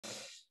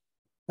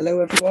Hello,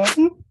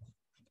 everyone.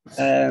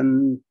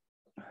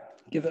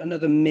 Give it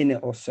another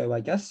minute or so,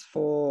 I guess,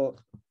 for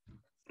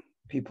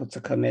people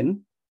to come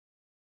in.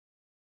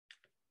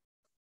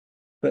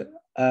 But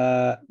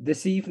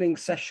this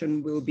evening's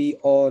session will be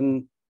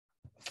on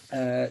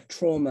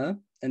trauma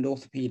and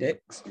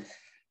orthopedics,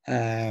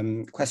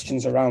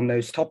 questions around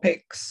those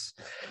topics,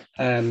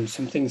 some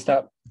things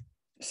that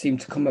seem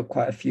to come up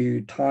quite a few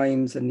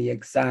times in the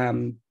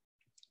exam.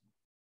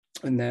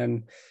 And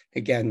then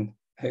again,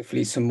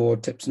 hopefully some more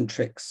tips and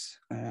tricks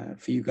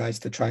for you guys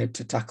to try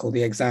to tackle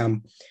the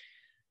exam.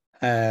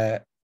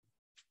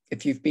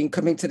 If you've been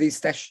coming to these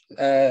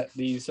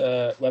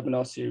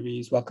webinar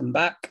series, welcome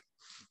back.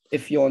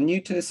 If you're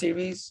new to the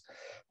series,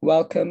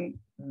 welcome.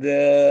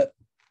 The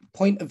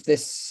point of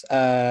this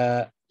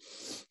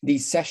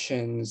these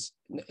sessions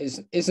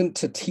isn't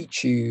to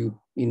teach you,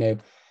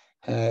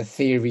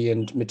 theory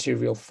and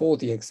material for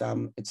the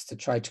exam. It's to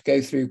try to go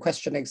through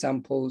question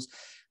examples,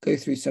 go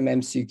through some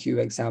MCQ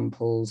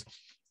examples,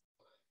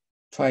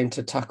 trying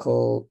to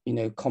tackle,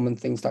 common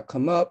things that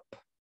come up,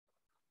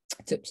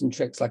 tips and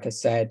tricks, like I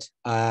said,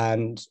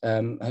 and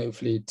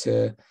hopefully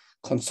to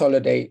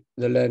consolidate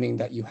the learning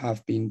that you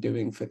have been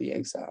doing for the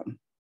exam.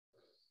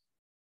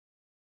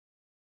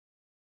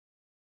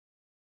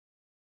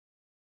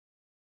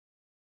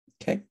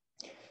 Okay,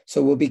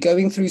 so we'll be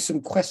going through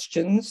some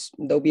questions.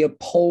 There'll be a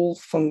poll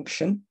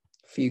function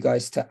for you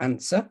guys to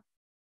answer.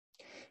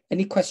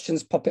 Any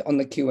questions, pop it on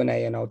the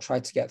Q&A and I'll try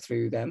to get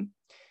through them.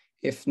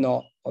 If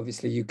not,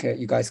 obviously you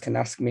guys can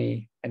ask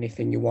me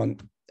anything you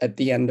want at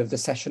the end of the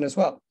session as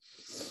well.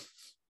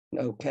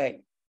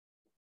 Okay.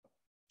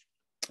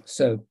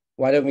 So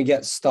why don't we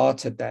get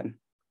started then?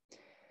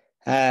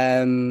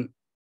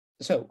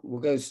 So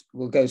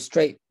we'll go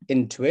straight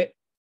into it.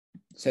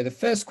 So the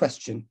first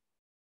question.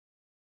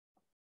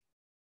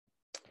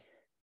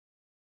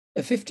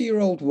 A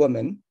 50-year-old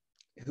woman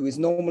who is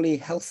normally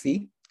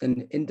healthy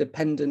and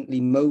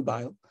independently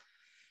mobile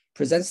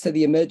presents to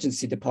the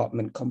emergency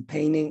department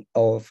complaining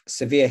of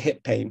severe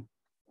hip pain.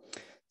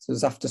 So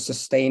it's after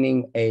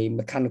sustaining a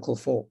mechanical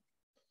fall.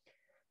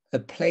 A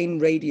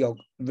plain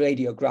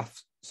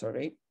radiograph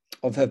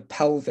of her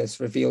pelvis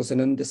reveals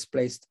an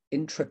undisplaced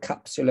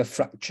intracapsular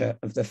fracture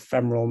of the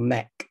femoral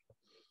neck.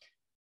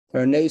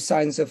 There are no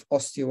signs of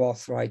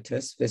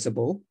osteoarthritis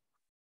visible.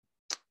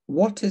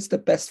 What is the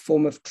best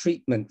form of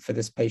treatment for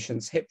this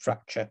patient's hip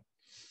fracture?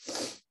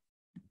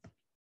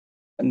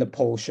 And the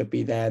poll should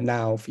be there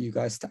now for you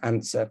guys to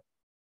answer.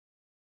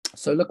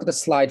 So look at the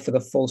slide for the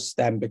full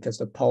stem because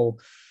the poll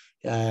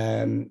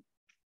is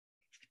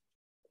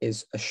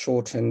a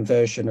shortened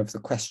version of the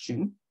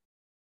question.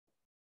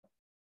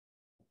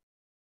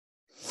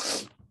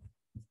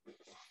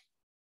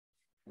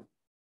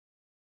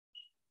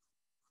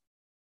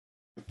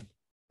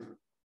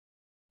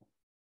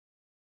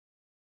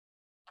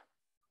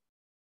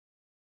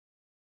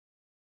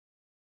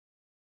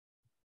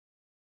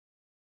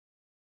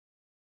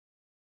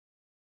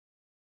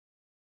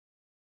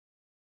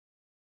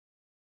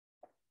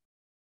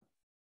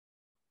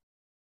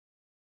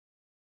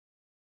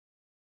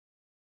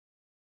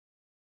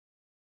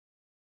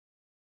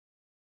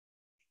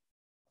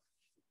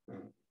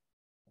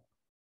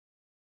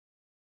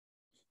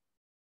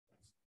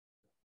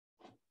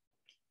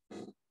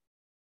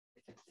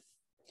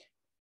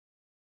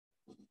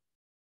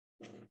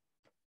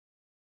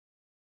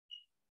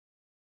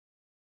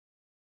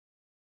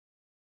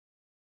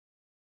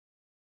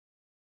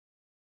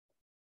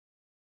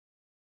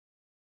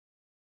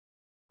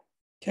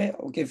 Okay,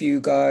 I'll give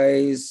you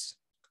guys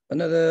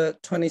another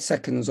 20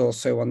 seconds or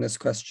so on this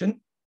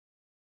question.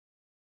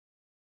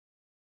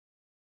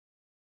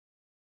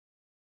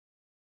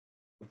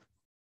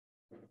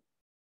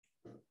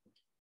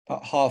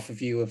 About half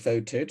of you have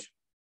voted.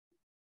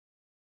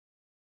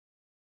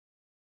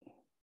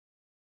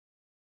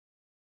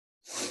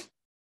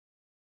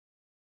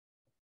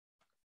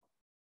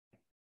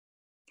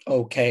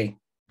 Okay,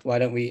 why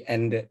don't we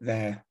end it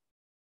there?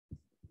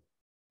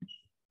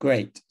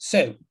 Great.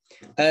 So,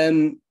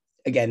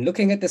 again,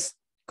 looking at this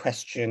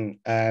question,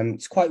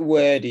 it's quite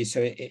wordy, so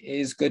it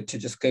is good to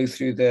just go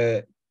through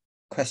the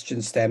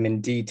question stem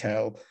in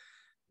detail.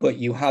 But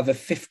you have a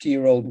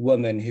 50-year-old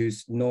woman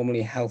who's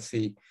normally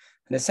healthy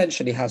and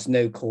essentially has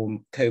no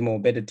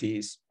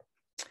comorbidities.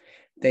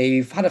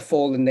 They've had a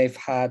fall and they've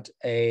had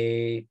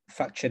a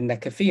fractured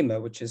neck of femur,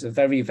 which is a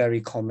very,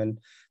 very common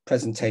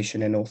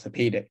presentation in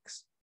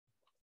orthopedics.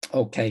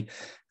 Okay,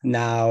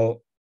 now,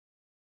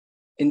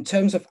 in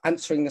terms of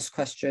answering this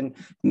question,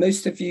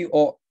 most of you,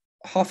 or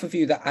half of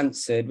you that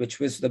answered, which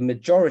was the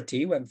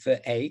majority, went for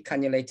A,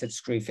 cannulated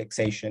screw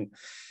fixation,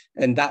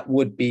 and that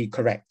would be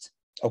correct,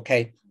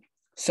 okay?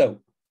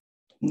 So,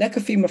 neck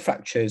of femur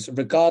fractures,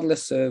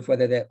 regardless of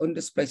whether they're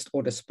undisplaced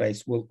or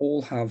displaced, will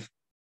all have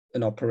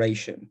an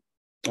operation,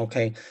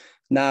 okay?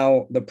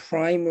 Now, the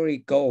primary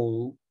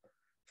goal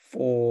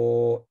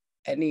for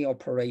any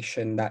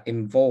operation that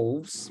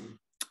involves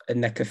a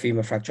neck of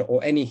femur fracture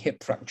or any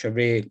hip fracture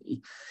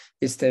really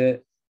is to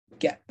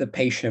get the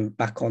patient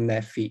back on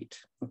their feet.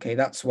 Okay,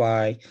 that's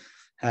why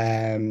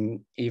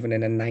even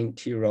in a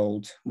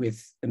 90-year-old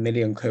with a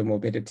million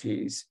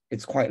comorbidities,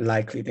 it's quite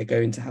likely they're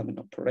going to have an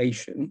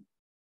operation.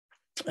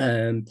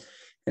 And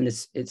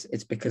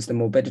it's because the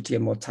morbidity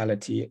and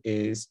mortality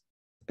is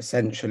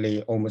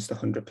essentially almost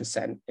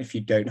 100% if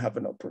you don't have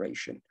an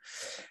operation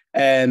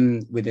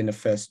within the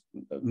first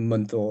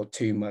month or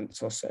 2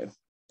 months or so.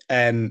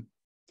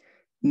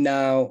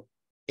 Now,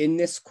 in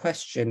this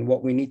question,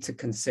 what we need to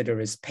consider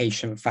is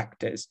patient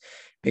factors,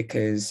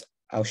 because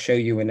I'll show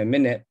you in a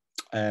minute,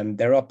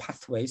 there are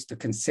pathways to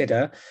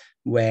consider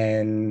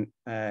when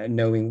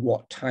knowing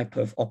what type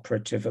of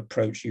operative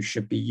approach you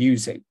should be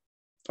using.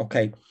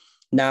 Okay,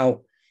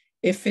 now,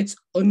 if it's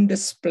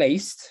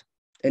undisplaced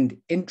and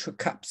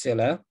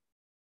intracapsular,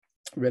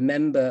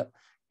 remember,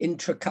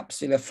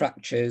 intracapsular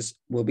fractures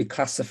will be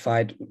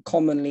classified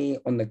commonly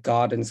on the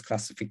Gardens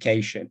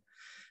classification.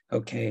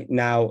 Okay,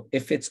 now,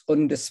 if it's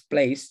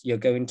undisplaced, you're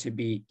going to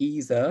be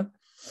either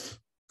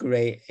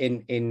grade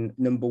in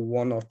number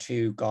 1 or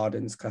 2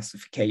 Gardens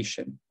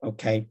classification.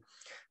 Okay,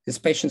 this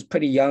patient's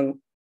pretty young,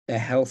 they're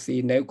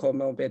healthy, no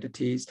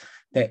comorbidities,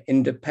 they're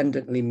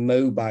independently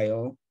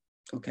mobile.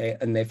 Okay,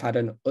 and they've had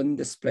an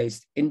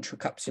undisplaced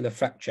intracapsular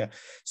fracture.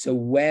 So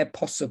where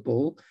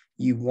possible,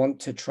 you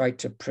want to try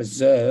to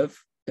preserve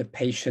the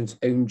patient's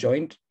own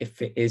joint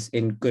if it is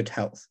in good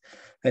health.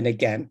 And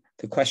again,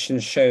 the question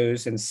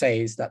shows and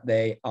says that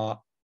there are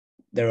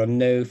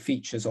no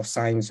features or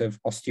signs of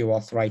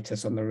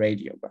osteoarthritis on the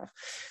radiograph.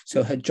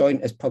 So her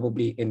joint is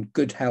probably in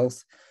good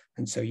health,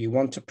 and so you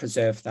want to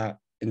preserve that.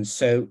 And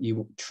so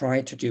you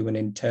try to do an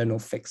internal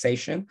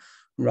fixation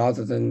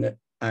rather than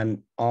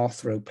an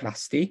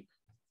arthroplasty,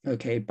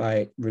 okay,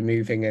 by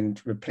removing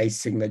and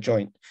replacing the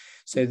joint.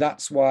 So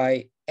that's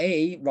why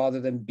A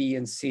rather than B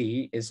and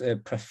C is a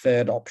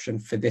preferred option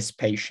for this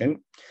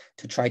patient,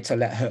 to try to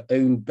let her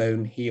own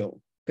bone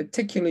heal,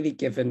 particularly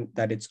given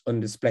that it's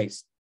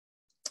undisplaced.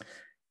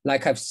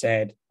 Like I've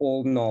said,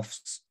 all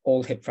NOFs,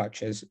 all hip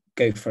fractures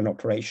go for an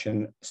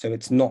operation, so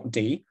it's not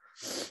D.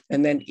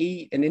 And then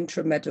E, an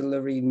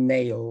intramedullary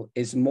nail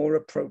is more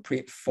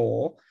appropriate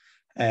for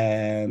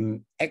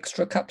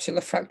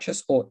extracapsular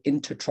fractures or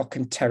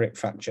intertrochanteric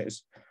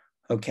fractures.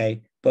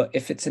 Okay, but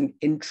if it's an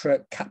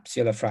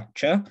intracapsular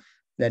fracture,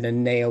 then a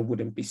nail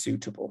wouldn't be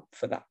suitable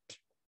for that.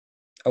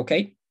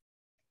 Okay,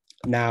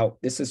 now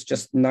this is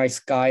just nice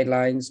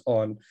guidelines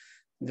on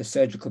the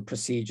surgical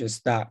procedures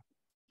that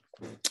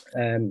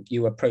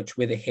you approach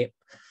with a hip.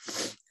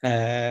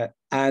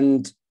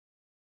 And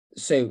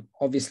so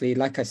obviously,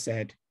 like I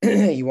said,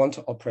 you want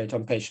to operate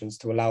on patients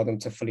to allow them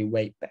to fully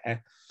weight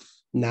bear.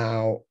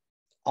 Now,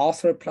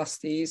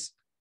 arthroplasties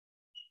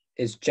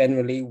is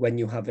generally when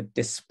you have a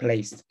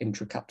displaced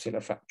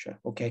intracapsular fracture.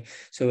 Okay,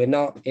 so in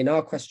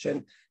our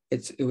question,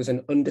 it was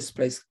an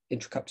undisplaced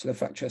intracapsular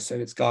fracture, so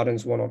it's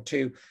Gardens 1 or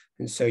 2,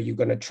 and so you're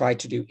going to try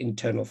to do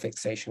internal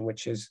fixation,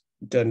 which is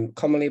done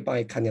commonly by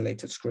a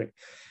cannulated screw.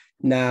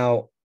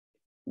 Now,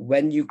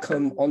 when you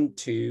come on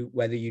to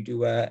whether you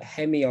do a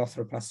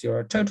hemiarthroplasty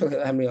or a total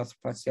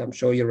hemiarthroplasty, I'm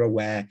sure you're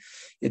aware,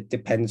 it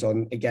depends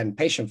on, again,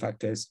 patient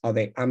factors. Are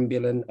they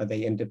ambulant? Are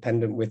they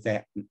independent with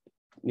their,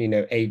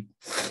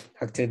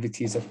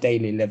 activities of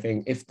daily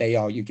living? If they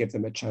are, you give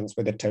them a chance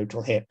with a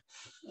total hip.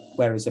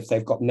 Whereas if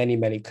they've got many,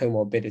 many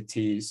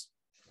comorbidities,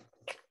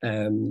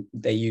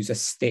 they use a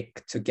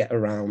stick to get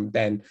around,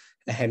 then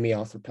a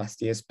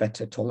hemiarthroplasty is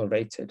better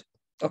tolerated.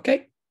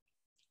 Okay,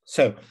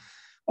 so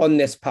on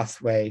this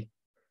pathway,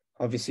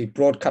 obviously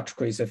broad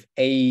categories of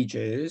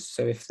ages.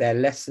 So if they're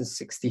less than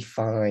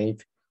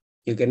 65,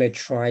 you're going to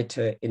try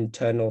to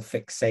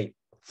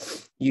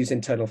use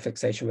internal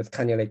fixation with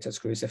cannulated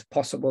screws if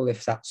possible.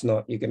 If that's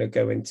not, you're going to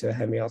go into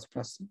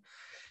hemiarthroplasty.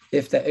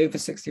 If they're over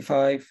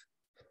 65,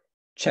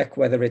 check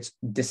whether it's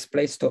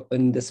displaced or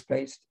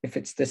undisplaced. If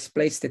it's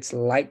displaced, it's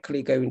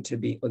likely going to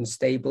be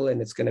unstable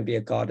and it's going to be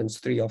a Gardens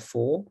 3 or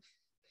 4.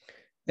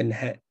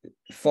 And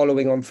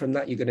following on from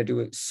that, you're going to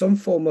do some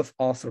form of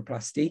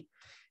arthroplasty.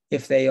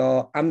 If they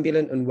are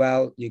ambulant and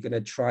well, you're going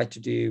to try to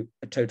do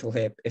a total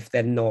hip. If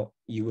they're not,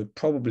 you would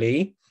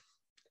probably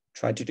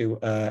try to do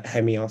a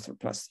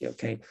hemiarthroplasty,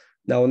 okay?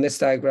 Now on this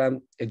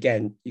diagram,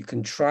 again, you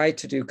can try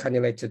to do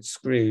cannulated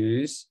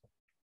screws,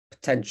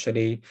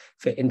 potentially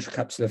for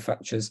intracapsular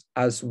fractures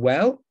as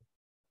well.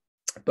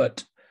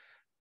 But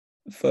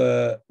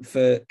for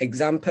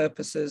exam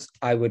purposes,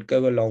 I would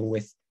go along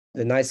with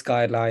the nice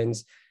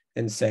guidelines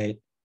and say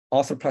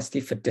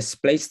arthroplasty for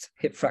displaced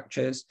hip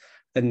fractures,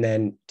 and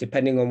then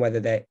depending on whether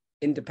they're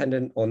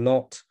independent or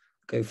not,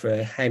 go for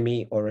a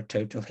hemi or a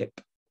total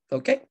hip.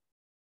 Okay,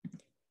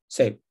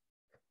 so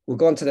we'll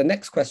go on to the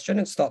next question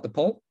and start the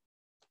poll.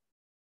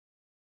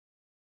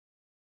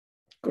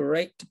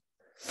 Great.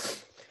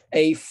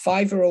 A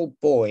 5-year-old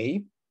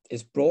boy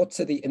is brought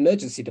to the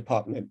emergency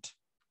department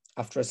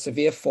after a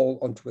severe fall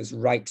onto his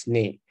right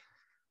knee.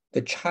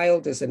 The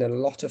child is in a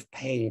lot of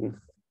pain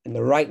and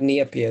the right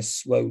knee appears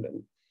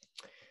swollen.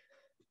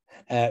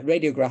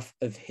 Radiograph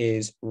of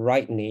his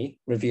right knee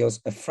reveals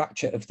a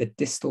fracture of the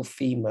distal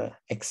femur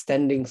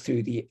extending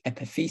through the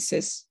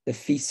epiphysis, the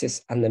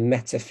physis, and the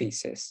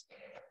metaphysis.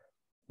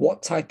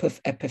 What type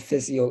of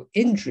epiphyseal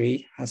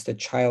injury has the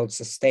child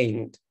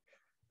sustained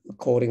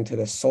according to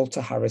the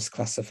Salter-Harris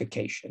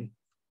classification?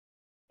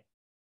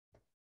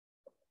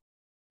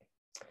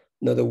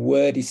 Another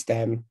wordy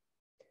stem.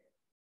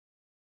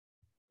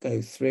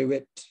 Go through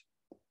it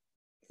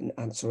and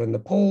answer in the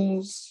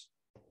polls.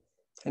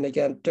 And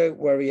again, don't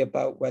worry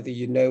about whether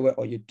you know it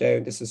or you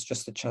don't. This is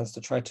just a chance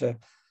to try to,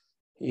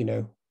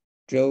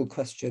 drill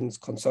questions,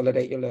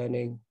 consolidate your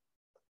learning.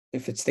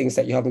 If it's things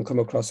that you haven't come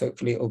across,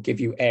 hopefully it'll give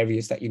you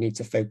areas that you need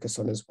to focus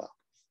on as well.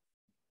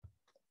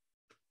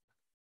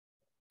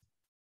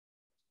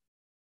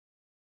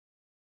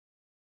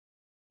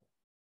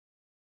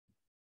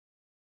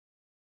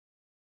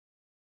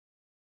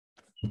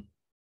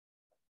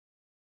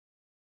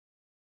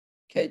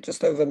 Okay,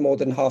 just over more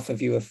than half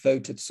of you have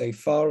voted so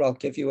far. I'll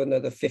give you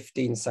another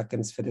 15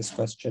 seconds for this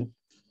question.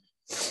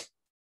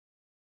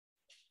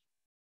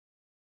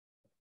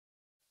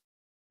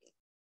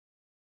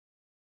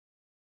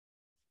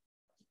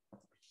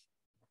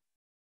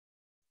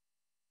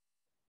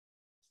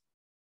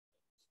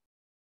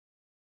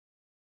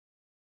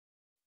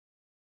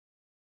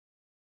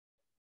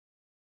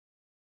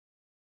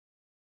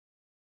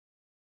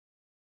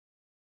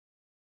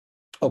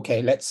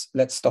 Okay, let's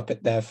stop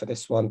it there for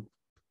this one.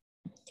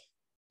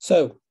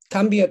 So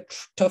can be a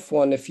tough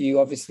one if you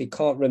obviously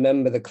can't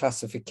remember the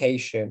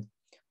classification,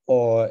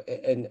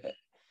 and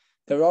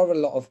there are a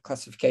lot of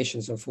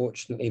classifications,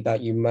 unfortunately,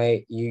 that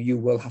you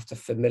will have to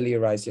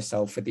familiarize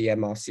yourself with the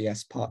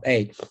MRCS Part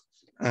A,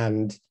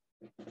 and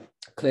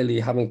clearly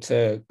having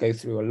to go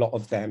through a lot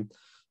of them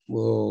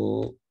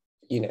will,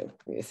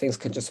 things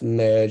can just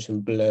merge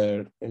and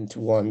blur into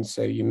one.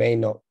 So you may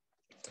not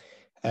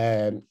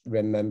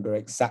remember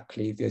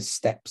exactly the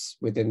steps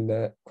within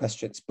the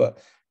questions,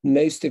 but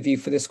most of you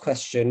for this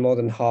question, more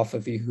than half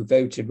of you who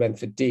voted went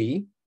for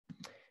D,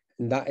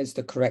 and that is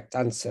the correct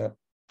answer.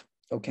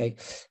 Okay.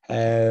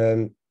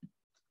 So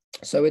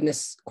in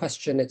this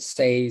question, it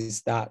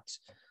says that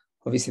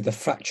obviously the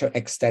fracture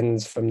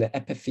extends from the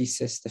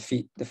epiphysis,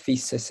 the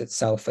physis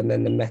itself, and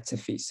then the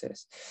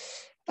metaphysis.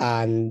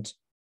 And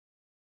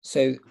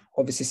so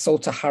obviously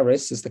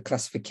Salter-Harris is the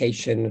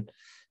classification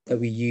that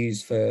we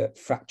use for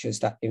fractures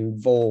that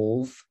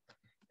involve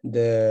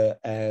the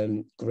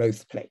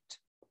growth plate.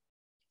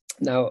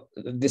 Now,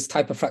 this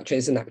type of fracture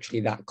isn't actually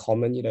that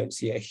common. You don't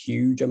see a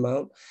huge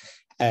amount,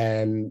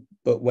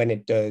 but when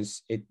it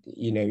does,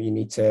 you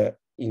need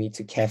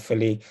to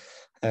carefully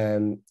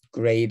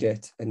grade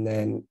it and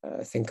then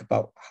think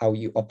about how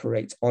you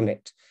operate on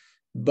it.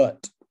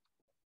 But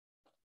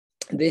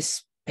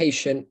this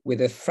patient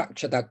with a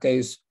fracture that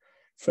goes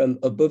from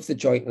above the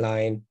joint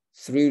line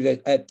through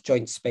the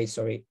joint space,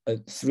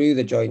 through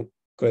the joint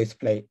growth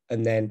plate,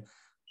 and then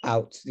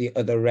out the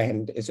other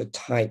end is a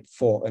type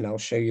 4, and I'll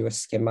show you a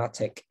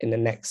schematic in the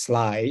next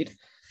slide.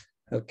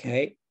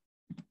 Okay,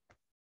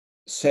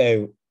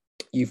 so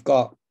you've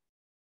got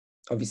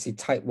obviously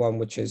type 1,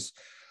 which is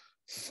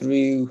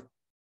through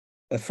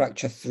a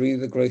fracture through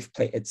the growth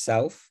plate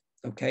itself.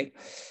 Okay,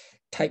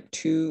 type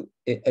 2,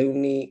 it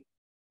only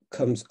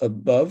comes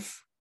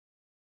above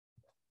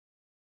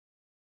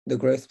the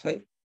growth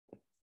plate.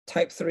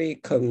 Type 3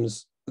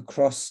 comes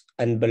across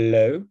and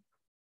below,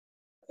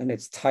 and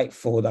it's type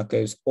 4 that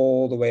goes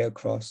all the way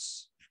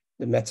across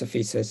the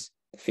metaphysis,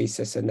 the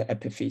physis, and the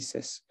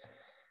epiphysis,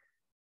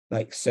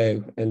 like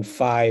so. And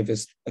 5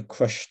 is a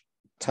crush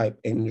type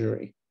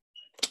injury.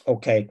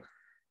 Okay,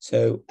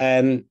 so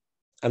I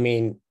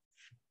mean,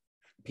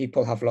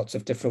 people have lots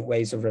of different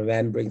ways of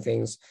remembering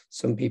things.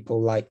 Some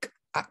people like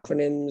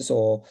acronyms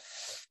or,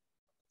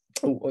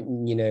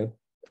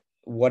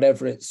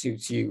 whatever it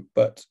suits you,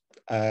 but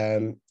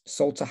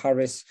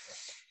Salter-Harris,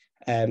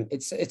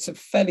 it's a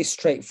fairly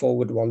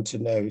straightforward one to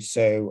know.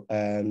 So,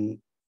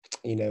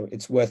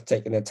 it's worth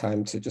taking the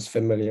time to just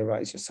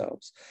familiarize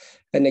yourselves.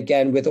 And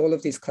again, with all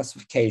of these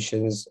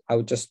classifications, I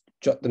would just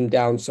jot them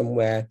down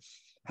somewhere,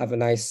 have a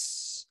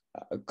nice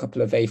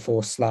couple of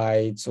A4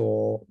 slides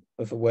or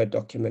of a Word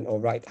document,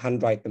 or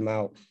handwrite them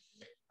out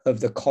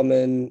of the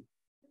common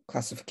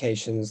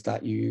classifications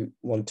that you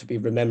want to be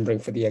remembering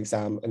for the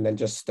exam, and then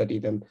just study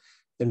them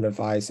and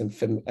revise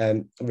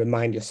and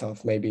remind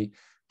yourself maybe,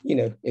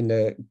 in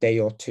a day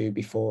or two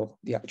before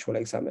the actual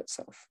exam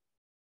itself.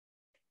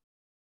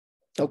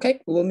 Okay,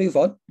 we'll move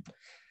on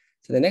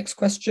to the next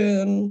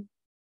question.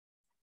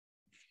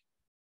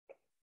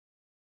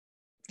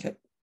 Okay,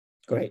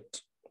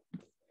 great.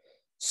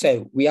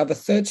 So we have a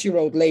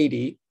 30-year-old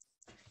lady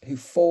who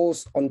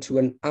falls onto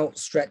an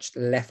outstretched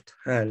left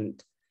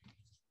hand.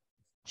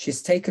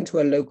 She's taken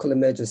to a local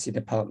emergency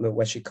department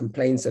where she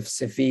complains of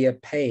severe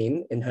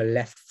pain in her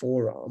left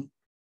forearm.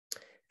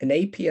 An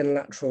AP and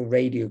lateral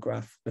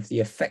radiograph of the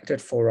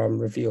affected forearm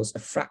reveals a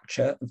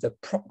fracture of the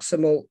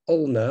proximal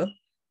ulna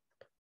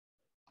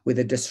with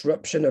a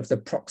disruption of the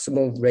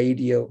proximal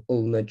radial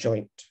ulnar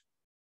joint.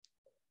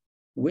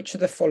 Which of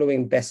the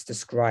following best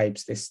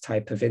describes this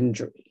type of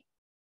injury?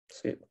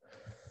 So, a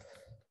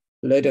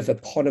load of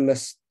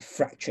eponymous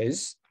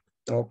fractures,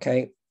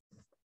 okay,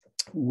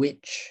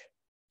 which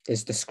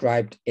is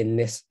described in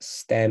this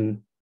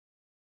stem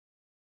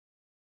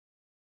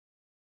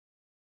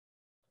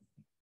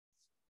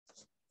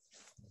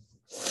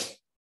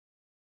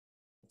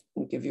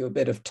I'll give you a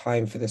bit of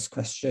time for this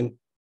question.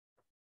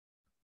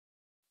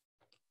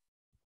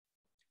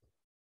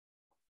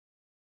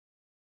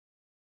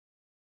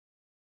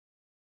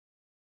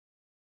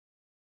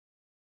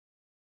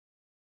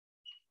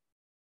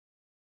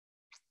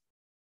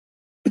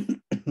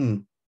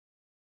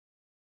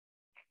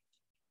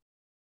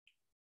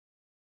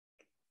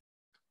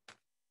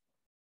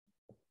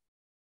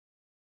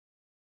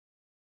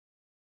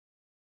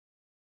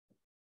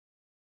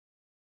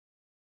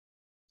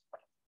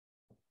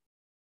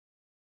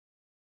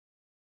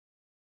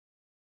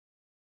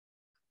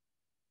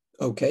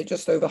 Okay,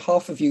 just over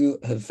half of you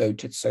have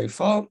voted so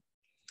far.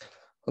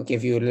 I'll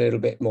give you a little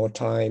bit more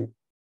time.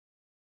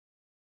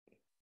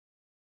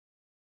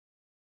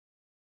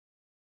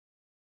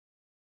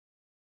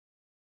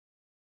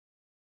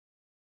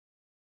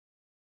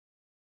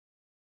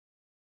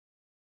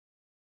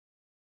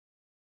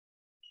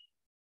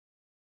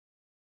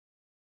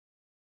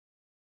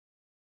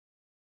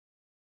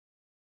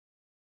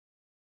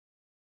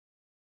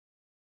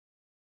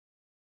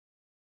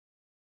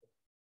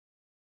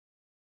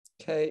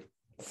 Okay,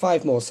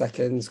 5 more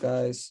seconds,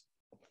 guys.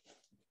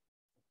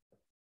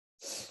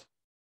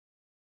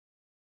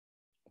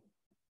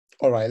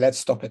 All right, let's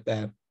stop it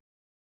there.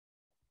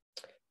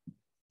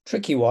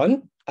 Tricky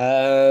one.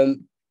 A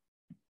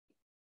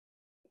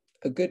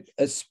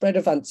spread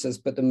of answers,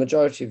 but the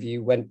majority of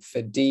you went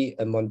for D,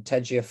 a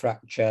Monteggia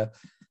fracture,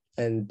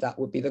 and that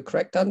would be the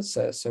correct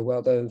answer. So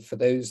well done for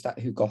those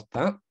who got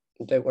that.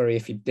 And don't worry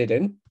if you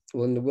didn't.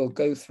 We'll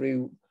go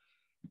through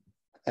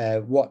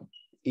what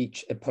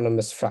each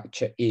eponymous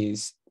fracture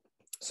is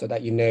so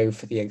that you know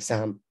for the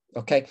exam.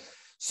 Okay,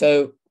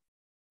 so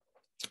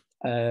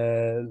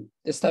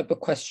this type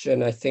of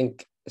question, I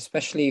think,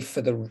 especially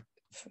for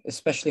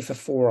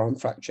forearm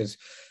fractures,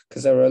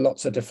 because there are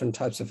lots of different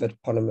types of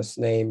eponymous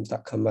names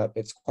that come up.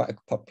 It's quite a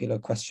popular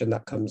question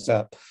that comes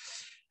up.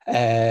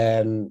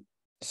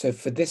 So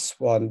for this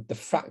one, the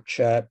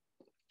fracture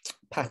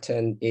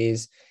pattern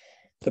is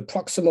the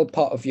proximal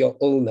part of your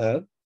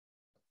ulna,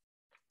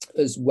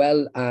 as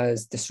well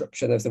as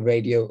disruption of the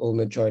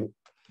radio-ulnar joint,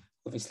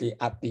 obviously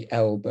at the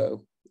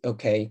elbow.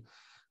 Okay,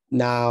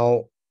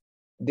 now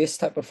this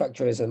type of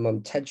fracture is a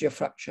Monteggia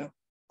fracture.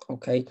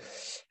 Okay,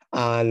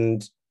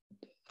 and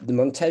the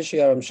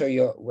Monteggia, I'm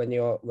sure when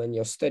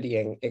you're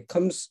studying, it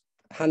comes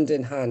hand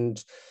in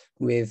hand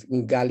with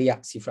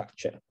Galeazzi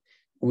fracture,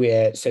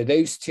 so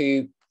those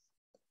two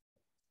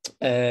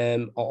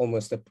are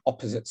almost the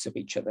opposites of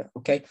each other.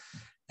 Okay,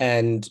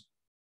 and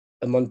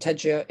a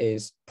Monteggia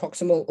is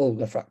proximal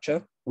ulnar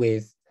fracture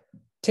with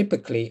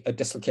typically a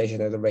dislocation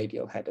of the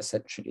radial head,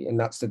 essentially, and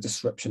that's the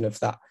disruption of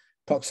that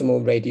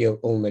proximal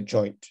radio-ulnar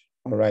joint.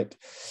 All right.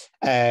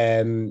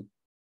 A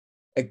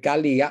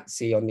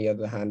Galeazzi, on the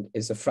other hand,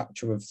 is a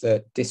fracture of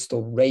the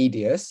distal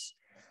radius.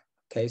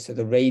 Okay, so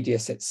the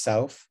radius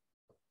itself,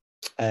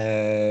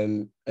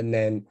 and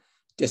then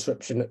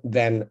disruption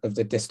then of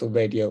the distal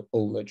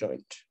radio-ulnar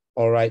joint.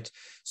 All right.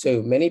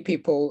 So many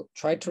people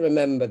try to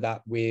remember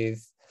that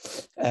with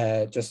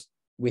just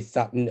with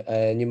that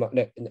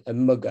mnemonic, a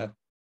mugger.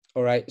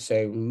 All right.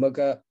 So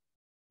mugger,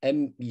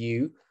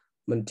 MU,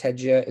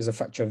 Monteggia is a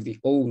fracture of the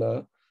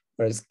ulnar,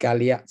 whereas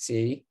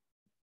Galeazzi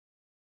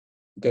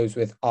goes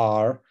with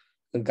R,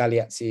 and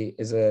Galeazzi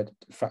is a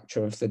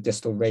fracture of the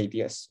distal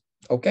radius.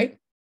 Okay.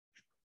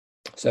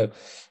 So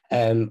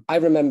I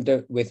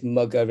remember with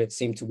mugger, it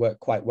seemed to work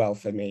quite well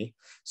for me.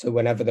 So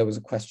whenever there was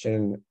a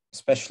question,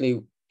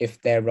 especially if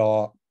there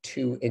are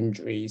 2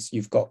 injuries,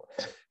 you've got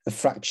a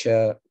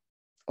fracture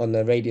on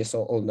the radius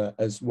or ulnar,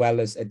 as well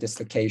as a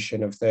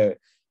dislocation of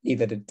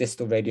either the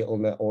distal radial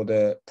ulnar or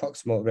the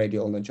proximal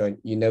radial ulnar joint,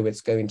 you know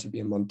it's going to be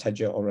a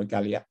Monteggia or a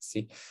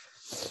Galeazzi.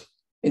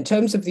 In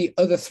terms of the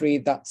other 3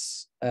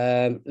 that's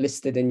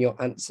listed in your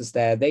answers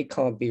there, they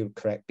can't be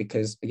correct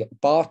because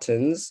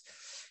Barton's,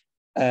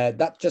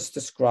 that just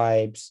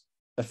describes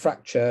a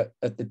fracture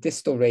of the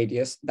distal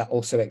radius that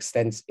also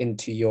extends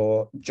into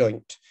your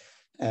joint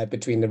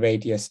between the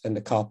radius and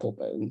the carpal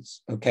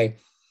bones, okay?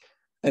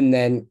 And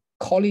then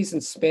Colles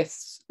and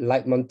Smiths,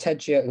 like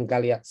Monteggia and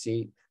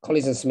Galeazzi,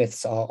 Colles and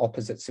Smiths are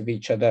opposites of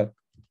each other.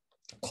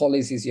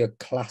 Colles is your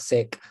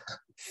classic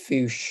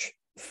foosh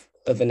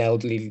of an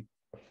elderly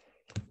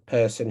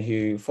person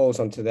who falls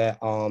onto their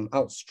arm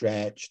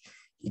outstretched.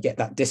 You get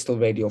that distal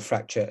radial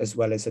fracture as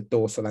well as a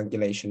dorsal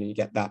angulation, and you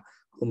get that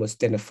almost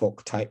dinner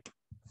fork type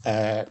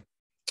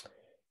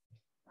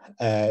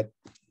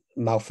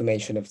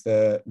malformation of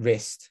the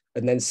wrist.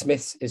 And then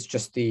Smith's is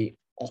just the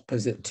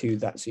opposite to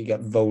that, so you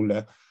get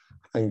volar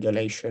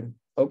angulation.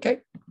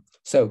 Okay,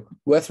 so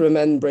worth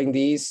remembering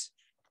these,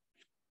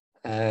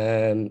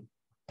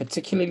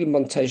 particularly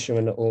Monteggia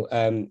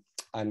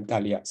and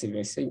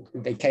Galeazzi.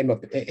 They came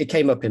up. It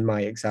came up in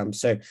my exam,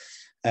 so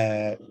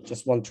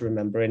just want to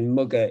remember. And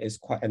mugger is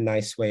quite a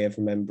nice way of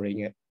remembering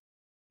it.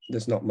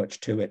 There's not much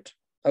to it.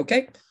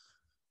 Okay,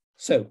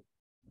 so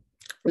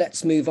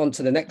let's move on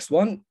to the next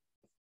one.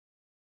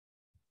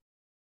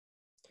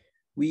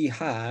 We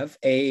have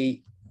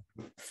a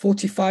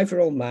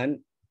 45-year-old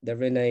man.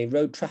 They're in a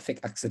road traffic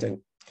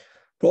accident.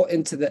 brought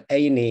into the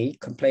A&E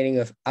complaining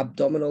of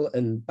abdominal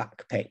and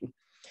back pain.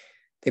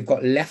 They've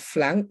got left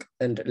flank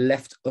and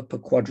left upper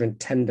quadrant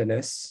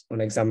tenderness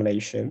on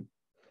examination.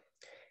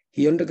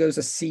 He undergoes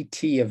a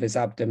CT of his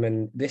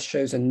abdomen. This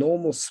shows a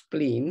normal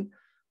spleen,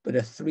 but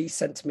a 3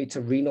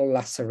 centimeter renal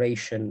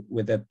laceration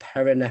with a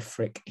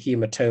perinephric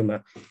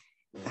hematoma.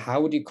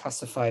 How would you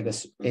classify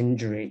this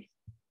injury?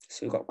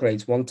 So we've got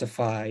grades 1 to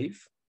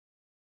 5.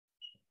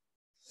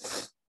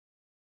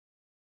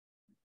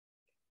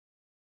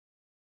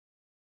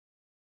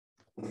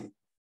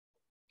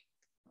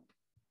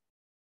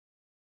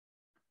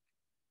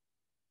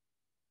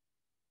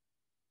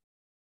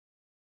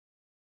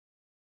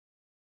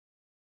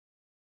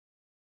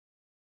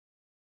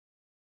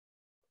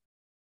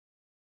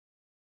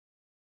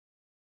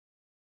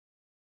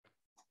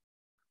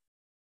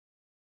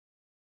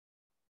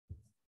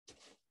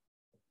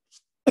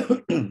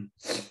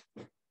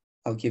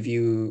 I'll give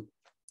you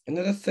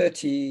another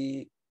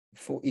 30,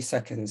 40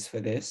 seconds for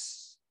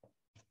this.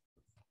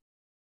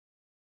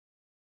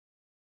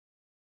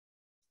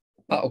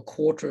 About a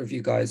quarter of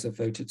you guys have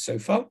voted so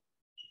far.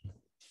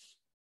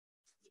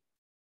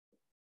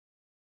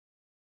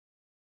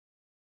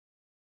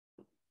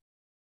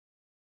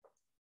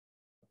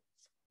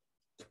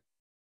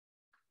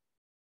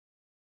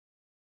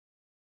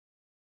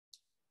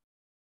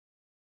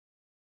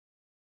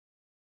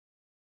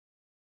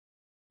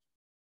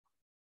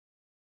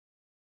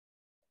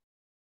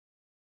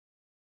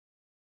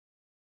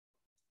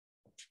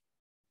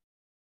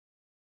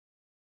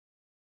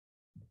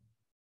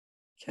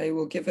 Okay,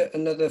 we'll give it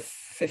another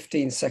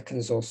 15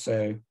 seconds or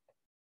so.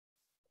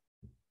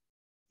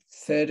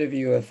 Third of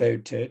you have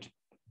voted.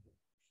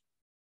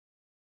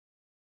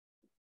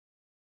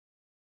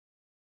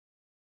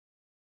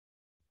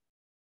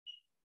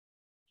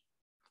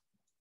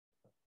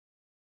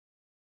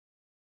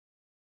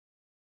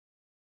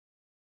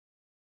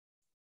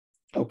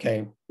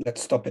 Okay,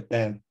 let's stop it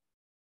there.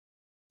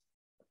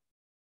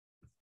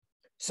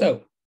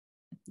 So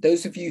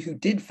those of you who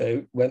did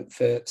vote went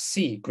for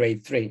C,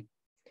 grade 3.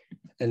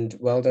 And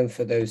well done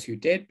for those who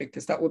did,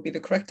 because that would be the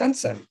correct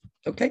answer.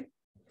 Okay.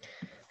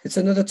 It's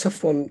another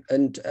tough one.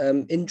 And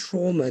in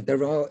trauma,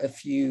 there are a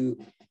few,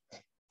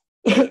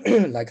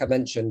 like I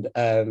mentioned,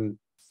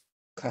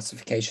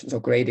 classifications or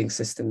grading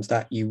systems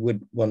that you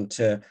would want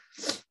to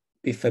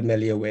be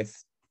familiar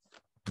with.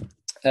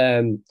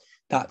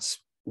 That's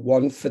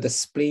one for the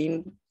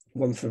spleen,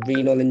 one for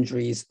renal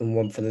injuries, and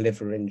one for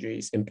liver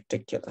injuries in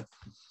particular.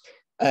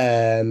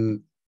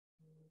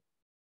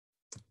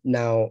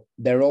 Now,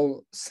 they're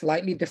all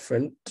slightly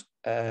different,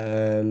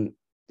 although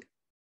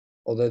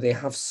they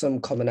have some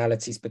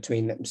commonalities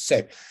between them.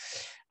 So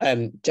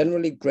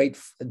generally,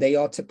 they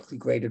are typically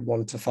graded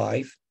 1 to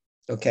 5,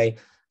 okay?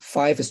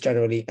 5 is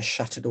generally a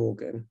shattered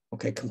organ,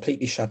 okay?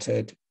 Completely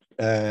shattered,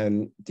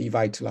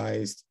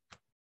 devitalized,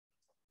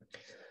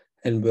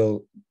 and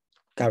will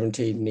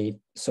guaranteed need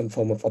some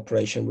form of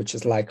operation, which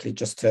is likely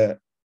just to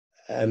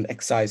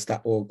excise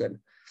that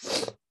organ.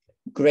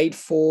 Grade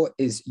 4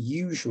 is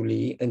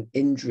usually an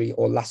injury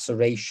or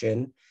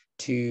laceration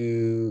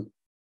to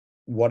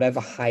whatever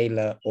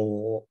hilar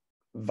or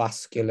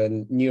vascular,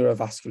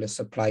 neurovascular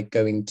supply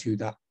going to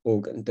that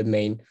organ, the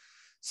main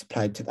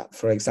supply to that.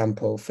 For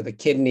example, for the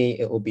kidney,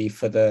 it will be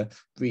for the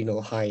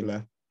renal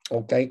hilar,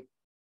 okay?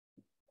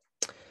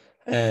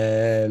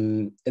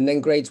 And then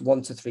grades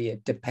 1 to 3,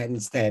 it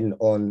depends then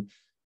on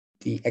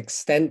the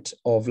extent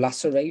of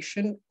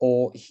laceration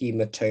or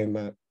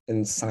hematoma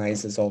and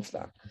sizes of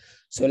that.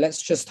 So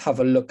let's just have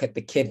a look at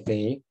the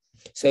kidney.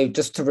 So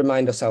just to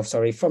remind ourselves,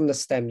 sorry, from the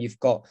stem, you've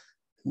got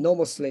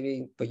normal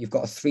sliving, but you've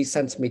got a 3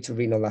 centimeter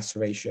renal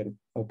laceration,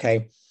 okay?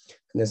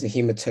 And there's a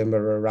hematoma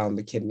around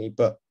the kidney,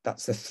 but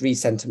that's a 3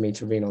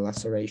 centimeter renal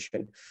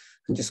laceration.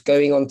 And just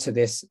going on to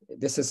this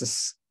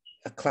is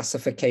a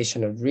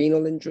classification of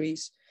renal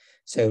injuries.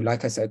 So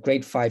like I said,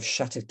 grade 5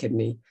 shattered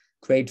kidney,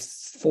 grade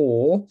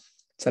 4,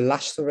 it's a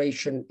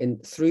laceration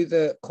through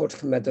the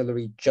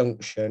corticomedullary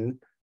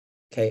junction,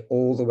 okay,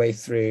 all the way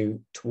through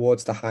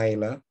towards the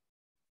hilar,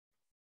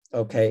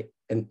 okay,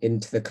 and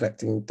into the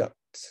collecting duct.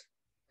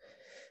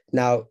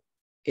 Now,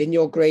 in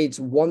your grades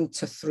 1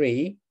 to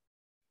 3,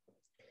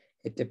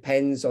 it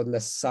depends on the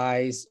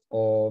size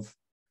of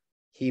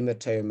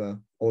hematoma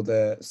or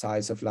the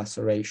size of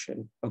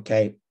laceration,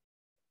 okay?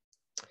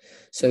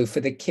 So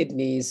for the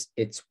kidneys,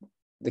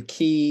 the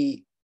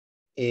key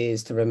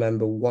is to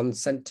remember 1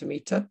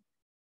 centimeter,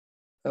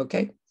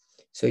 okay?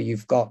 So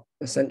you've got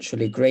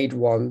essentially grade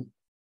 1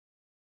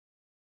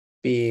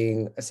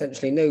 being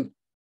essentially no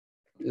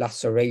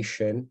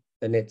laceration,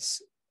 and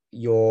it's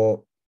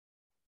your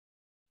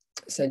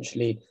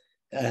essentially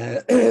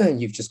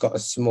you've just got a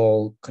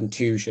small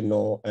contusion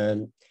or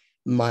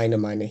minor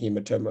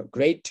hematoma.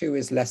 Grade 2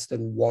 is less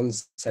than 1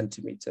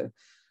 centimeter,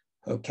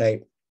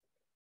 okay?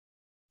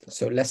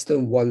 So less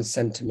than 1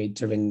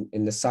 centimeter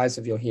in the size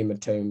of your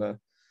hematoma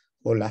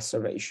or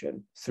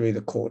laceration through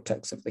the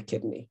cortex of the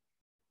kidney,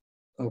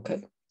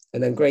 okay?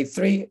 And then grade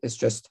 3 is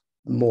just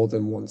more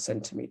than 1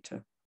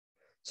 centimeter.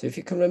 So if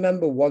you can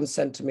remember 1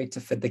 centimeter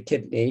for the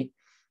kidney,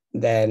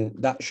 then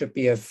that should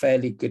be a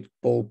fairly good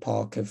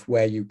ballpark of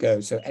where you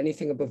go. So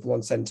anything above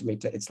 1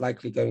 centimeter, it's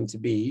likely going to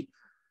be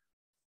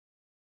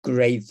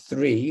grade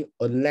 3,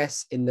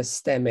 unless in the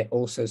stem it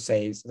also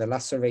says the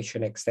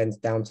laceration extends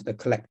down to the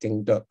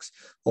collecting ducts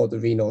or the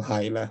renal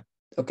hyla.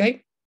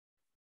 Okay.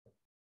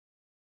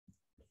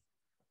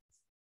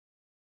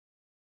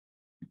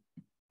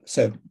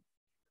 So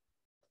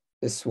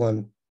this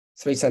one,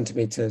 3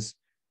 centimeters,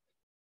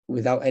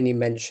 without any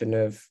mention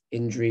of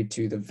injury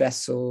to the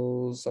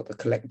vessels or the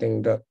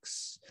collecting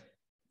ducts,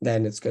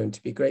 then it's going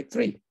to be grade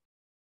 3.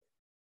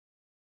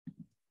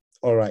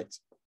 All right.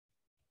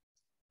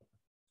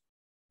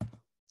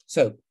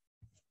 So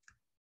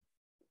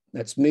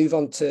let's move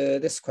on to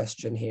this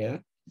question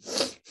here.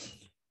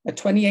 A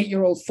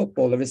 28-year-old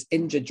footballer is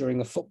injured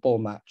during a football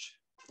match.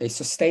 They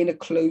sustain a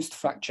closed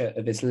fracture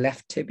of his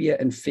left tibia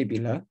and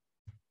fibula.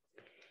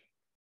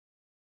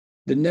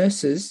 The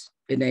nurses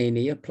in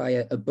A&E apply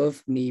an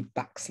above-knee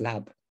back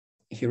slab.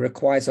 He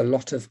requires a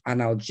lot of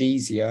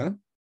analgesia.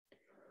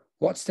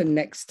 What's the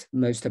next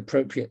most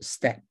appropriate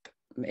step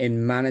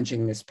in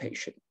managing this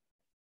patient?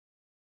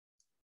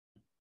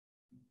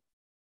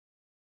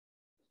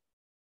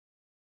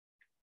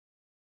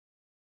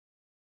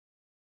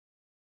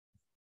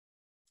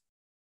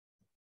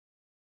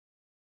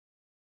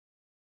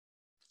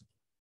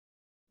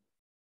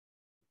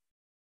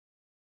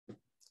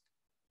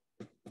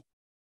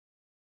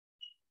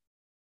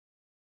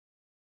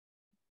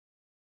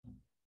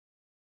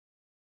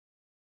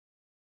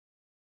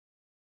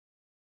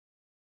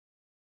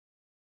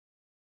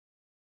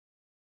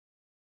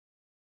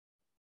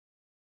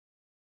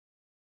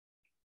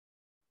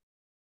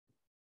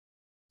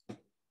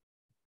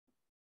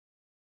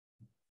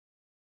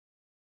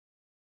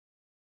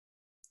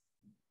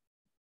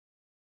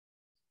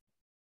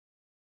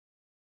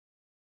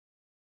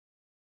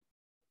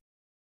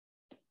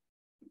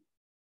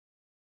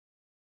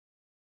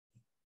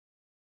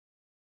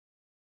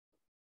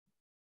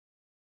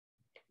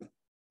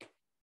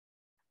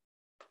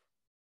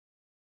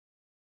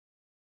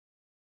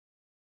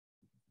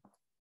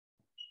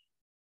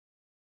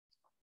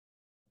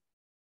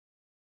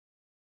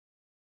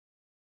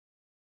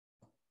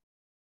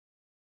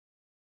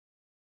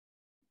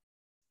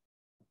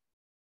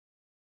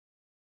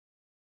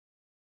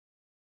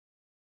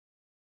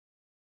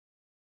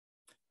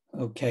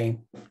 Okay,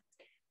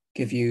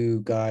 give you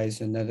guys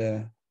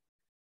another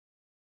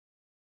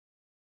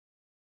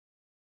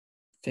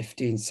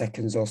 15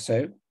 seconds or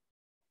so.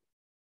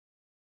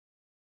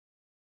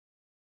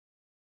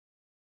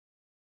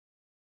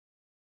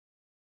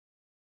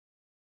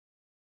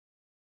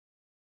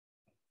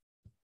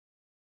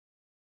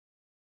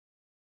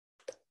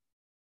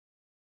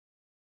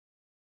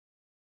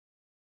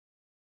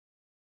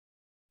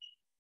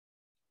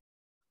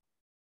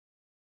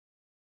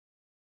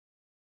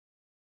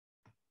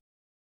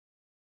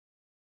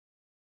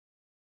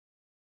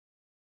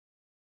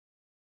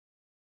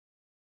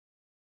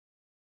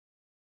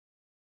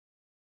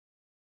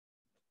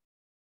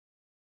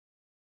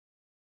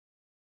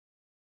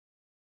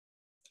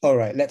 All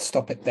right, let's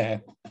stop it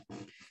there.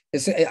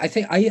 I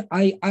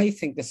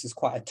think this is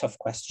quite a tough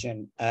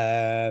question.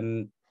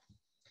 And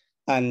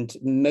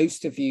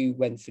most of you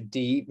went for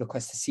D,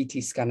 request a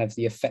CT scan of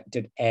the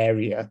affected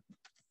area.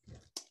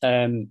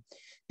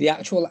 The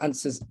actual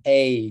answer's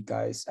A,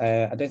 guys.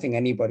 I don't think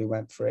anybody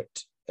went for it.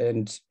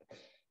 And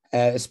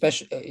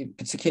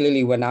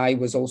particularly when I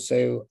was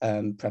also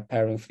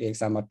preparing for the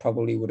exam, I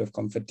probably would have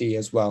gone for D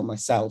as well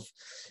myself.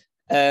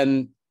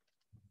 And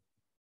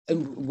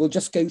we'll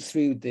just go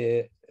through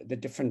the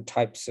different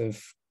types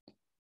of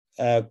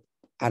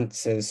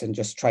answers and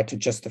just try to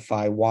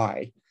justify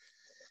why.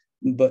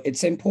 But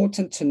it's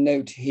important to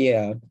note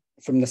here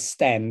from the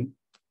stem,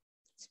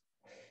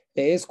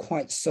 it is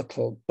quite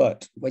subtle,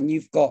 but when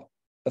you've got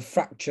a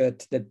fracture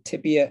to the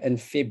tibia and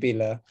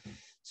fibula,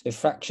 so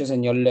fractures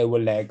in your lower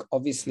leg,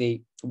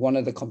 obviously one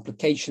of the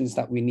complications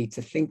that we need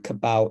to think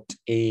about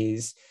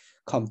is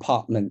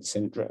compartment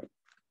syndrome.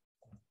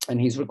 And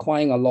he's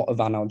requiring a lot of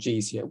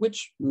analgesia,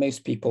 which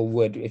most people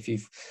would if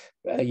you've,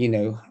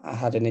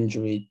 had an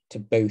injury to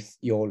both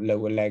your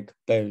lower leg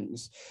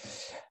bones.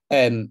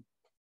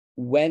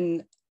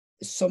 When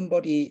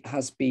somebody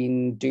has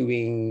been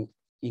doing,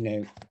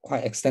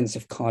 quite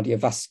extensive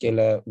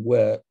cardiovascular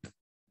work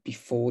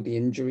before the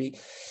injury,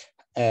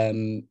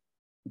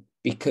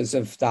 because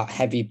of that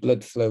heavy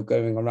blood flow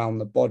going around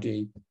the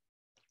body,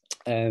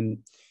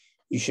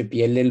 you should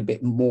be a little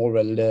bit more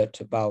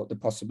alert about the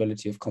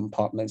possibility of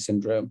compartment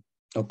syndrome.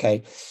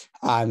 Okay,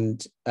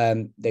 and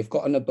they've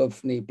got an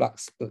above knee back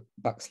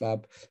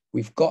slab.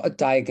 We've got a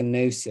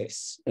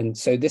diagnosis, and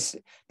so this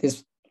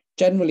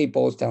generally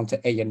boils down to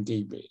A and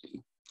D,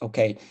 really.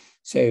 Okay,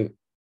 so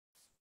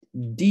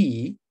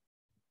D,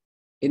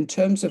 in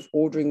terms of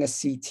ordering a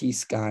CT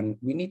scan,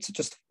 we need to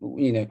just,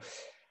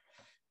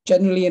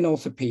 generally in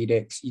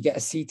orthopedics, you get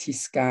a CT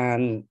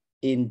scan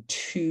in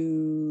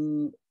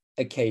 2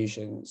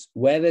 occasions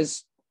where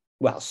there's,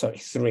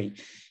 three.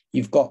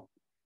 You've got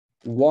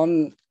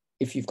one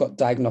if you've got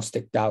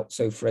diagnostic doubt.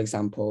 So for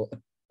example,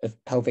 a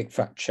pelvic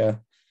fracture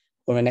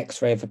or an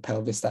X-ray of a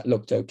pelvis that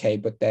looked okay,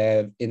 but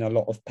they're in a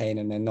lot of pain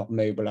and they're not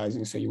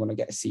mobilizing, so you want to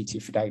get a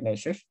CT for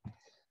diagnosis.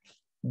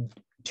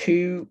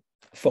 2,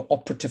 for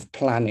operative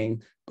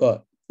planning,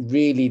 but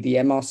really the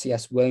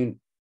MRCS won't,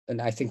 and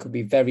I think it would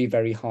be very,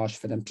 very harsh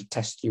for them to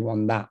test you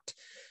on that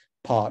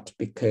part,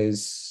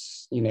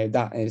 because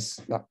that's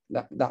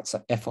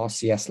at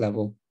FRCS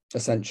level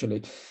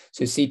essentially.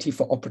 So CT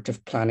for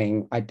operative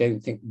planning, I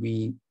don't think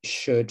we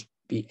should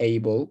be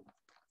able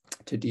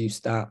to use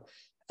that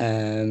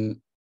for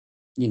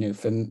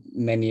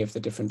many of the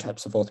different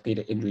types of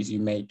orthopedic injuries you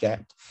may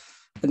get.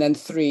 And then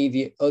 3,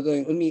 the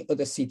only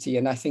other CT,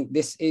 and I think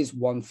this is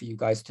one for you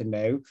guys to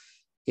know,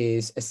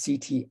 is a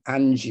CT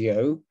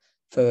angio.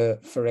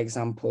 For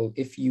example,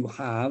 if you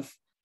have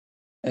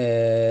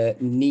a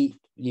knee,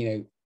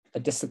 a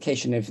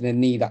dislocation of the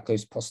knee that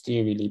goes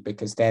posteriorly,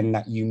 because then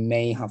that you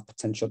may have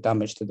potential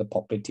damage to the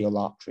popliteal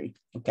artery.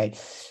 Okay,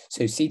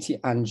 so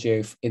CT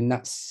angio in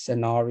that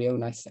scenario,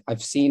 and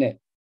I've seen it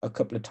a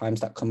couple of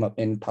times that come up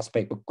in past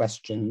paper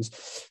questions.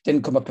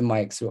 Didn't come up in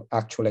my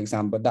actual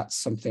exam, but that's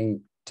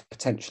something to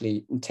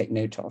potentially take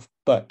note of.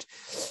 But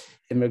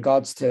in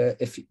regards to,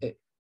 if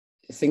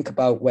think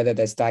about whether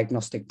there's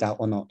diagnostic doubt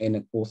or not in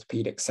an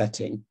orthopedic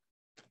setting,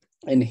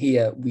 and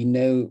here we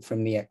know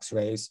from the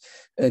x-rays,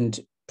 and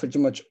pretty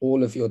much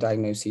all of your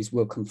diagnoses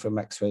will come from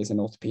x-rays in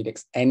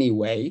orthopedics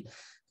anyway,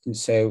 and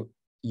so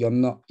you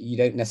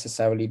don't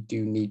necessarily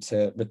need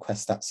to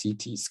request that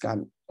CT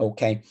scan.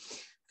 Okay,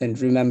 and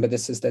remember,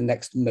 this is the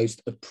next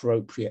most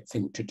appropriate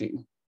thing to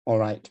do. All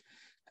right.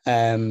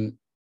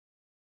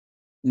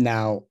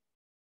 Now,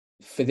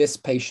 for this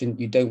patient,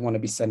 you don't want to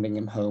be sending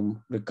him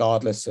home,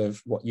 regardless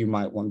of what you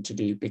might want to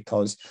do,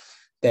 because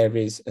there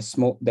is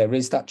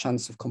that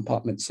chance of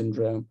compartment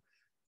syndrome.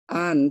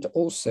 And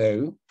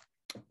also,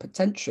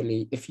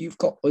 potentially, if you've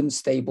got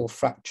unstable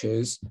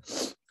fractures,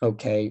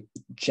 okay,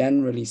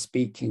 generally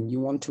speaking,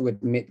 you want to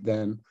admit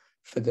them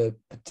for the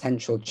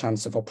potential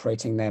chance of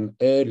operating them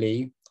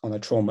early on a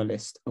trauma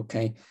list,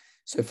 okay?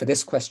 So for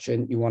this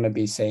question, you want to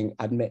be saying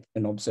admit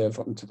and observe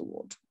onto the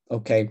ward,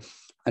 okay?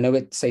 I know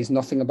it says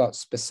nothing about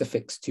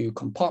specifics to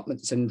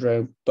compartment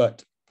syndrome,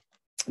 but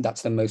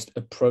that's the most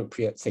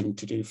appropriate thing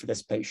to do for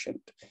this patient,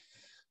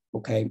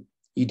 okay?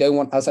 You don't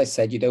want, as I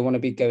said, you don't want to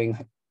be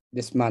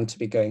this man to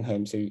be going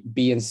home. So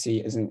B and C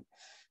isn't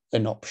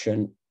an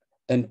option.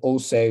 And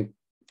also,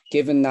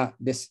 given that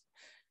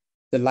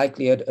the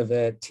likelihood of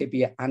a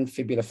tibia and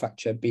fibula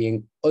fracture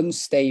being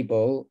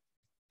unstable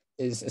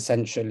is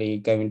essentially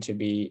going to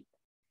be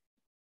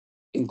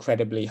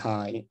incredibly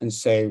high. And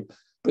so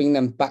bringing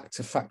them back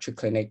to fracture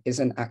clinic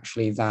isn't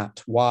actually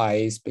that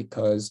wise,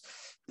 because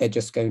they're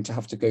just going to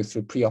have to go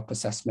through pre-op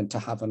assessment to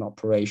have an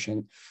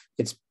operation.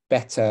 It's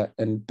better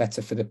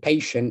for the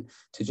patient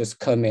to just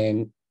come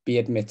in, be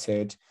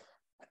admitted,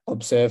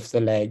 observe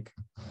the leg,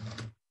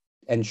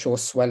 ensure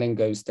swelling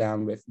goes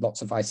down with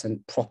lots of ice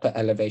and proper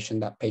elevation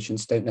that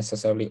patients don't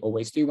necessarily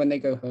always do when they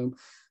go home,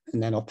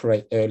 and then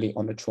operate early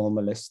on a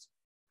trauma list.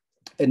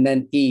 And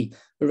then E,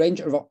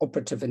 arrange an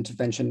operative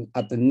intervention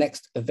at the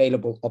next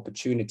available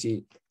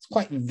opportunity. It's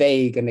quite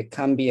vague, and it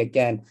can be,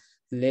 again,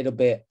 a little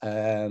bit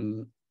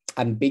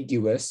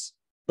ambiguous,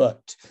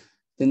 but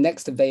the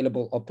next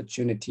available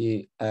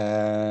opportunity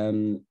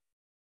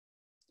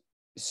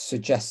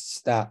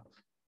suggests that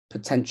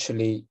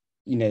potentially,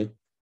 you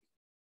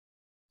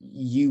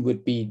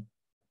would be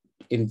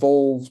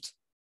involved,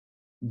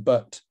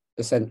 but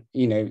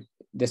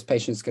this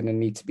patient's going to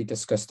need to be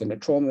discussed in a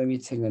trauma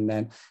meeting, and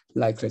then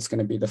likely it's going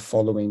to be the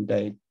following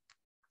day.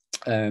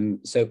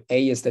 So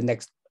A is the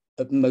next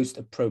most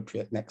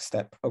appropriate next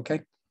step,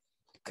 okay?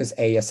 Because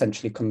A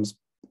essentially comes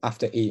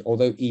after E,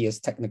 although E is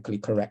technically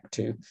correct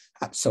too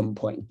at some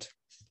point.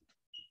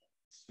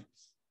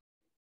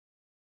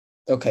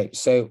 Okay,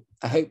 so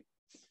I hope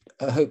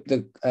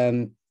the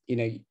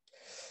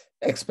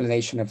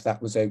explanation of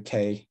that was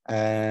okay.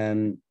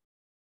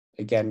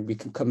 Again, we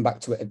can come back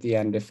to it at the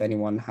end if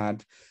anyone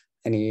had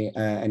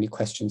any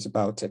questions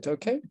about it.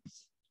 Okay,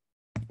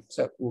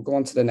 so we'll go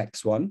on to the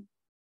next one.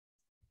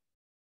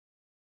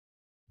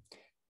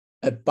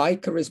 A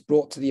biker is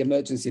brought to the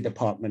emergency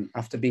department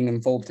after being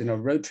involved in a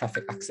road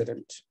traffic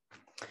accident.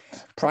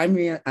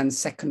 Primary and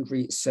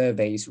secondary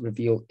surveys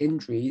reveal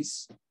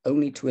injuries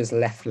only to his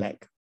left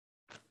leg.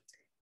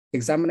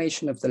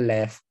 Examination of the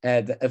left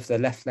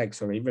leg,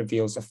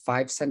 reveals a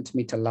 5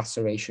 centimeter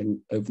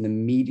laceration over the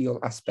medial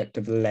aspect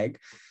of the leg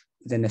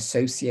with an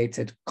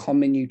associated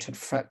comminuted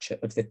fracture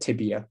of the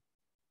tibia.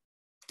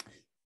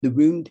 The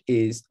wound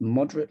is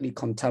moderately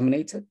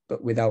contaminated,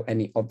 but without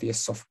any obvious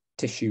soft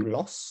tissue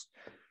loss.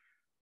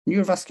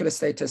 Neurovascular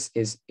status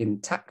is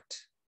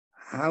intact.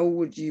 How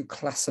would you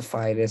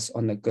classify this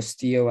on the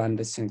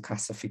Gustillo-Anderson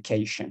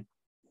classification?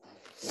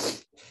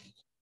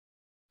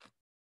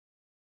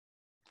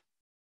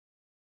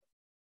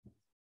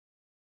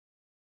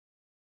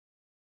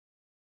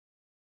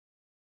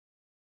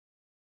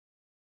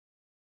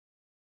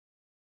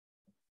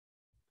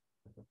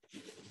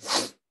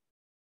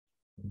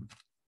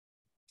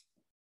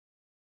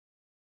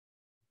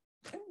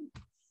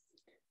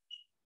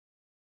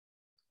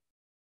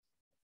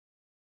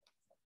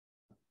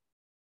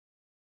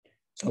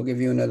 I'll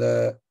give you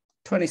another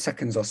 20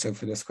 seconds or so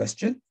for this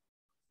question.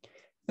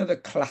 Another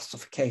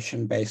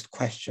classification-based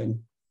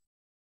question.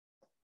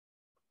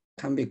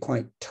 Can be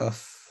quite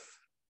tough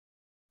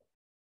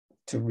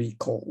to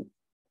recall.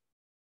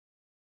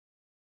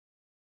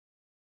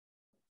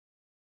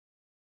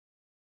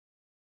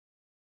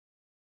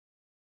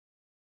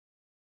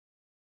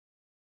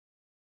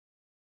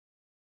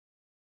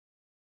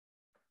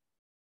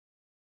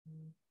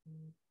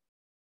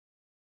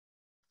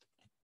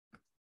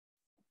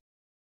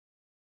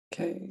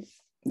 Okay,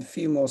 a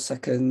few more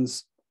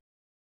seconds.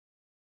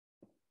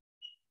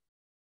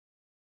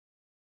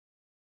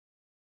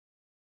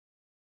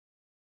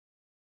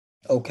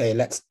 Okay,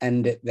 let's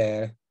end it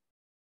there.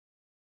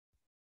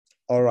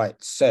 All right,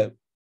 so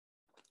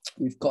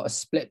we've got a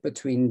split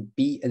between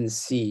B and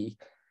C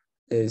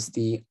as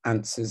the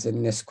answers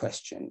in this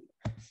question.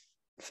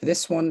 For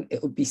this one,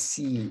 it would be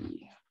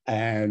C.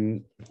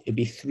 It'd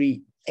be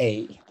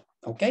 3A.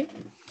 Okay,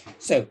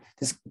 so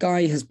this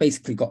guy has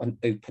basically got an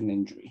open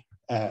injury,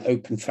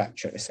 open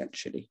fracture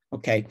essentially.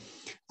 Okay,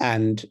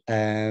 and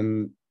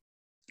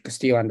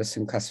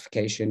Castillo-Anderson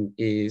classification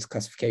is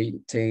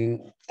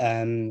classificating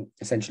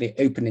essentially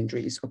open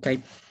injuries.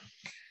 Okay,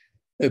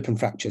 open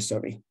fracture.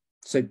 Sorry.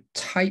 So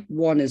type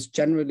 1 is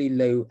generally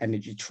low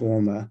energy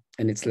trauma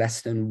and it's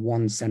less than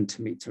 1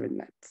 centimeter in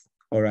length.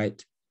 All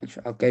right.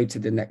 I'll go to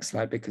the next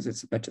slide because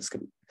it's a better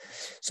scheme.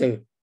 So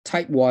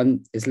type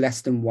 1 is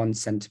less than 1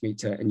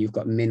 centimeter and you've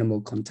got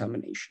minimal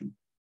contamination.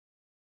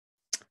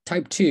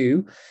 Type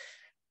 2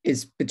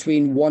 is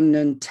between 1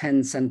 and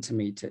 10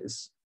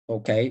 centimeters,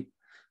 okay,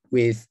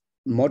 with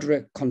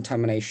moderate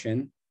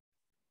contamination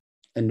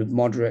and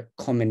moderate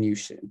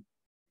comminution,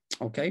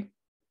 okay.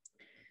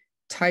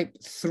 Type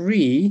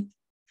 3,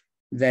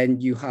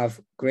 then you have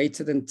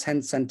greater than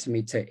 10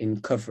 centimeter in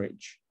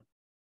coverage.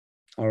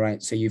 All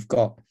right, so you've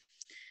got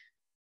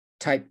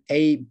type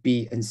A,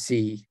 B, and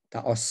C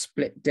that are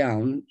split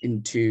down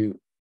into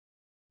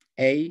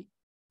A,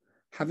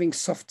 having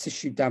soft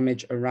tissue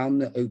damage around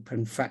the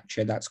open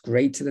fracture that's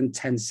greater than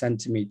 10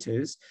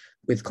 centimeters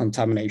with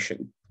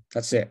contamination.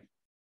 That's it.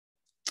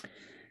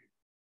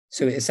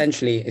 So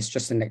essentially, it's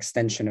just an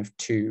extension of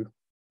 2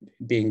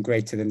 being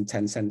greater than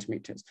 10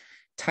 centimeters.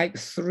 Type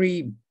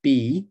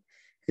 3B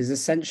is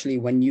essentially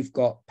when you've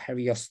got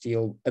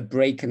periosteal, a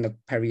break in the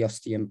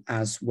periosteum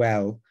as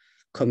well,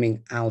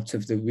 coming out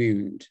of the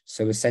wound.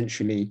 So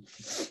essentially,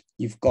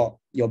 you've got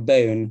your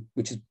bone,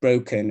 which is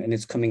broken and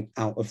it's coming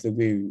out of the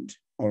wound.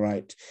 All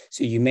right.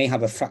 So you may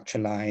have a fracture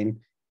line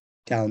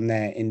down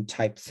there in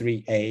type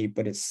 3A,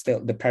 but it's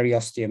still, the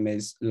periosteum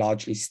is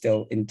largely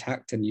still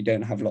intact and you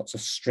don't have lots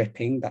of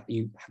stripping that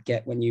you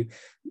get when you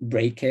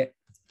break it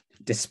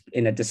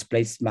in a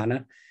displaced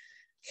manner.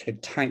 So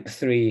type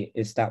 3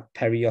 is that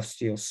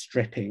periosteal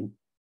stripping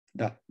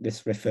that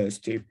this refers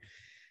to.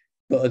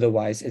 But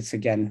otherwise, it's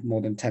again more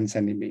than 10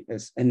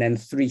 centimeters. And then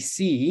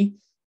 3C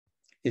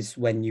is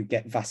when you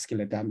get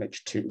vascular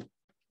damage too.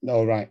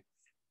 All right.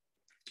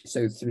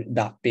 So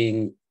that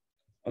being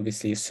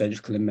obviously a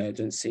surgical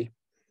emergency.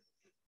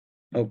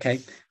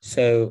 Okay.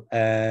 So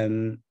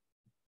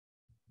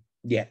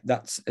yeah,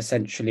 that's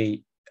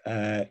essentially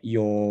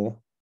you've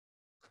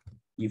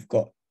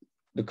got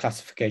the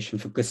classification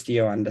for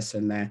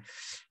Castillo-Anderson there,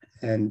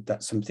 and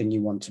that's something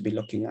you want to be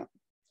looking at.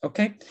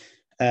 Okay.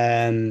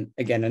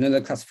 Again,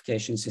 another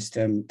classification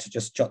system to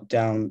just jot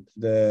down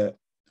the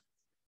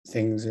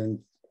things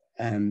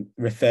and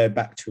refer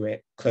back to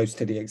it close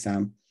to the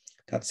exam.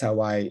 That's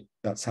how I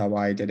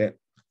did it,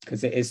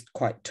 because it is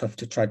quite tough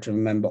to try to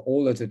remember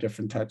all of the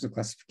different types of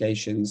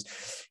classifications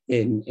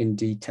in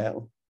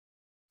detail.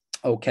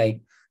 Okay.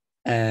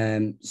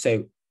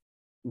 So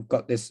we've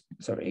got this,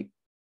 sorry,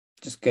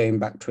 just going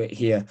back to it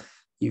here,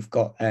 you've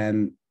got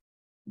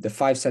the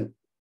 5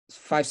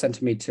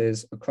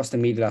 centimeters across the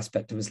medial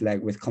aspect of his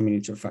leg with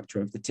comminuted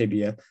fracture of the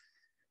tibia.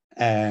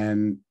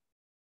 The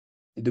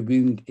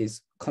wound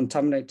is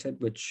contaminated,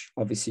 which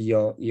obviously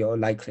you're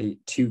likely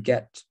to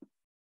get,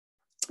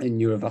 and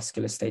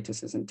neurovascular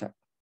status is intact.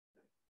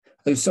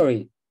 Oh,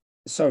 sorry,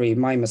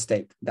 my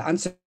mistake. The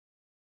answer.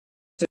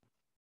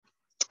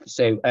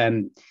 So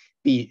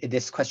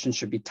this question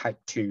should be type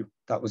 2.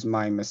 That was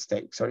my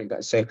mistake. Sorry,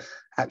 guys. So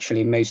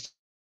actually, most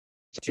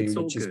 2,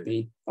 which is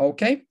B.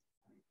 Okay.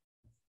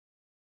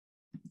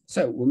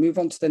 So we'll move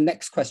on to the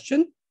next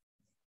question.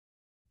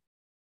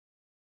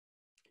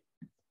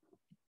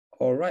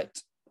 All right.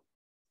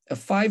 A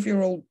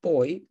 5-year-old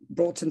boy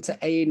brought into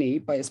A&E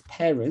by his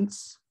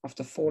parents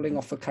after falling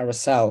off a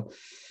carousel.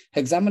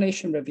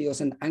 Examination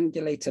reveals an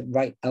angulated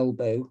right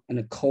elbow and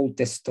a cold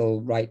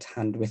distal right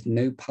hand with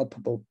no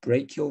palpable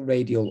brachial,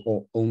 radial,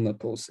 or ulnar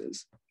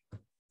pulses.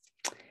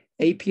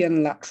 AP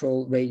and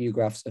lateral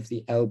radiographs of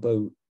the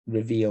elbow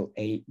reveal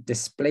a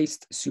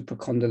displaced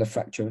supracondylar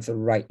fracture of the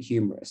right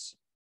humerus.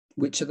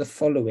 Which of the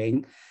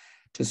following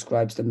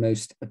describes the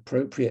most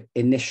appropriate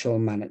initial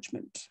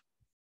management?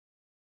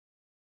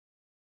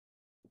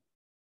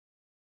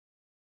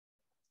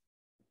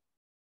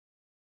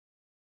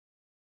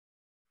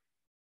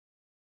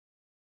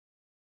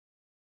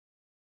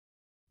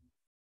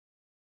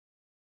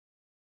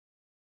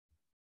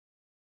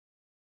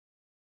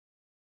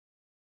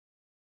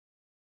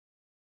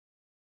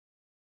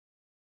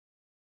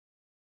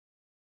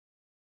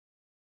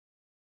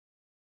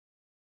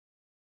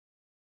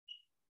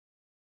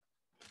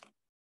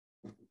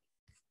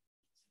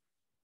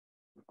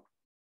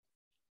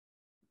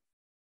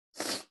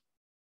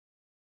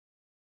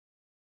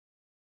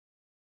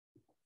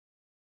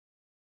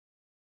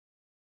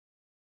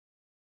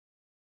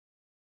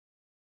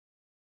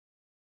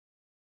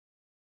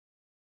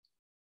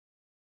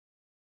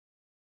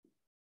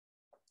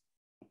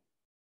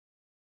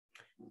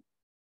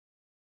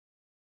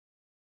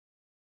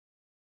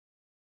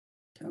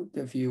 I'll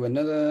give you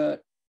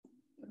another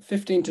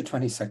 15 to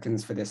 20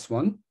 seconds for this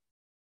one.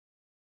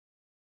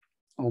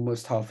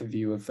 Almost half of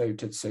you have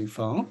voted so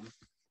far.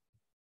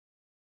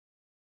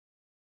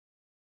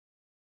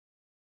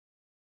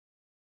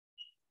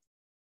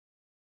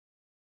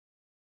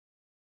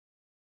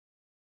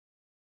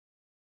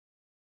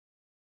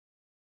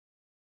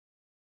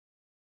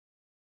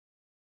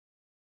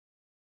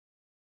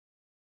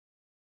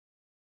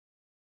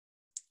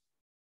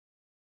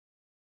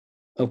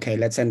 Okay,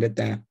 let's end it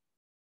there.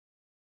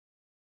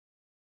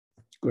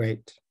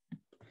 Great.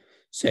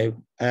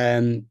 So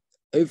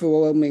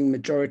overwhelming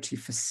majority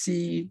for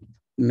C,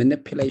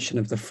 manipulation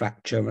of the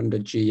fracture under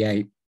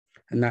GA.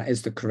 And that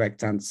is the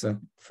correct answer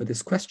for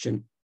this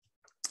question.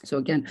 So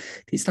again,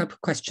 these type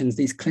of questions,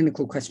 these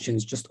clinical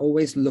questions, just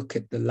always look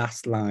at the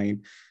last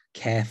line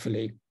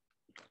carefully.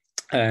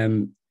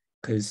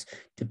 Because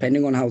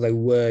depending on how they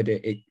word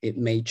it, it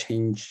may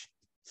change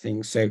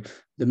things. So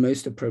the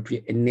most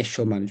appropriate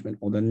initial management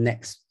or the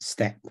next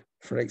step,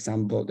 for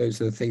example,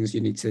 those are the things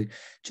you need to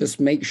just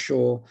make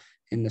sure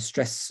in the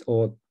stress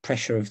or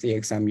pressure of the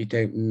exam you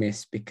don't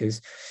miss,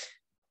 because,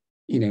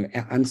 you know,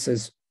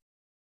 answers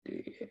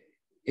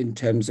in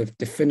terms of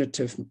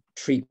definitive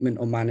treatment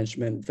or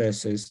management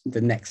versus the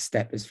next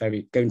step is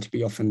going to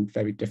be often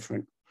very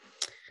different.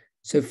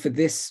 So for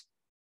this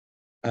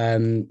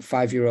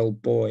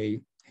 5-year-old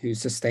boy who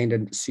sustained a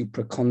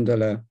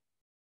supracondylar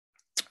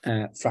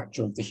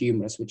fracture of the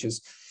humerus, which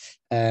is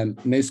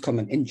most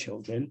common in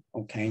children,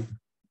 okay,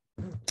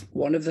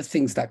 one of the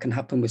things that can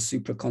happen with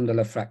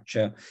supracondylar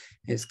fracture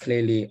is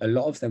clearly a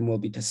lot of them will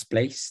be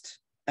displaced,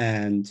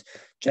 and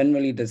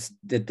generally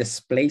the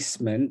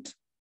displacement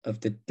of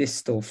the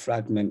distal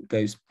fragment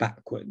goes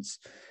backwards.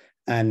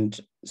 And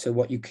so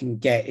what you can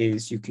get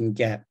is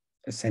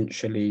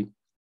essentially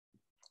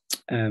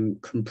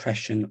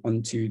compression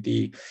onto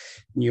the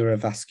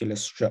neurovascular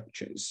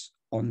structures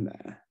on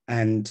there.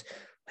 And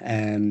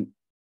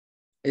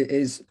it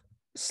is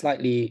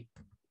slightly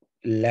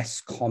less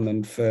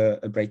common for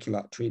a brachial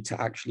artery to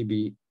actually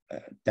be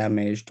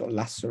damaged or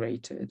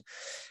lacerated.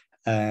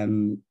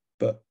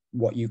 But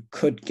what you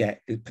could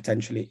get is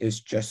potentially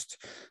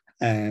just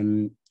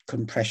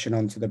compression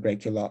onto the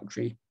brachial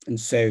artery. And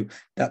so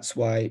that's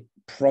why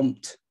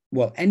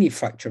any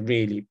fracture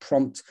really,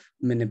 prompt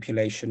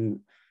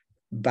manipulation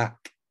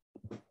back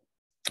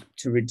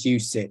to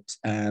reduce it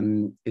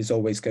is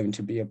always going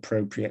to be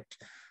appropriate.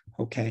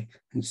 Okay,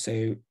 and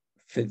so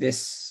for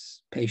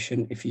this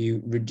patient, if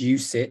you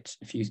reduce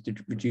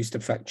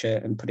the fracture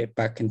and put it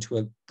back into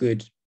a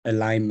good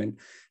alignment,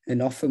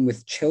 and often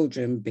with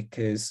children,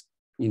 because,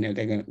 you know,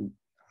 they're going to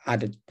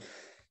add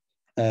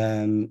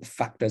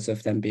factors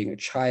of them being a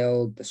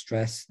child, the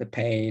stress, the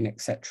pain,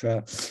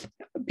 etc.,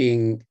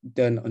 being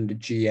done under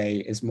GA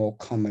is more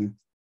common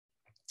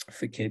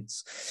for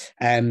kids.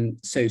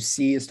 So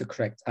C is the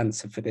correct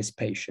answer for this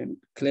patient.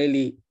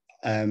 Clearly,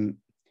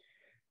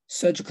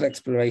 surgical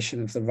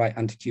exploration of the right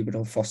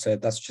antecubital fossa,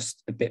 that's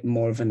just a bit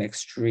more of an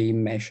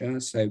extreme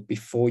measure. So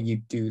before you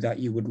do that,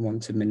 you would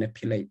want to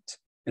manipulate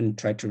and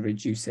try to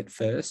reduce it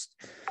first.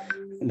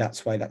 And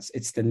that's why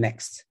it's the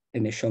next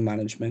initial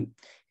management.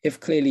 If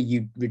clearly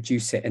you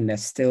reduce it and they're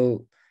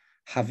still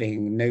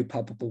having no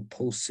palpable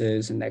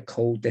pulses and they're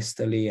cold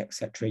distally,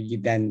 etc., you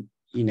then,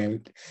 you know,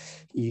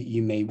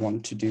 you may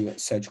want to do a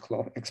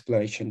surgical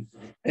exploration.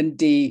 And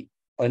D,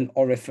 an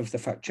ORIF of the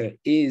fracture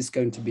is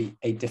going to be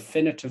a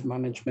definitive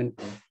management,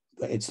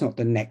 but it's not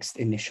the next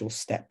initial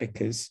step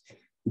because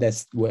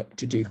there's work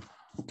to do.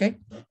 Okay.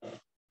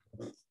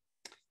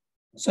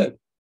 So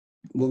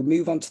we'll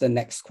move on to the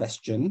next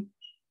question.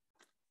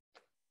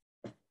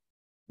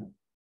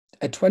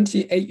 A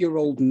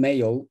 28-year-old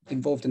male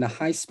involved in a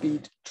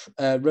high-speed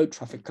road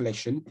traffic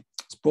collision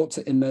is brought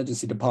to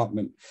emergency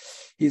department.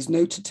 He is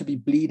noted to be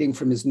bleeding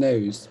from his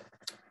nose.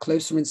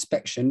 Closer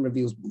inspection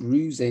reveals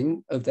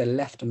bruising of the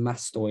left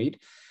mastoid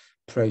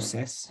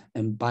process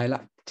and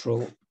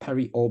bilateral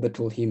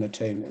periorbital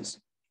hematomas.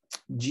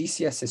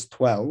 GCS is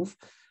 12.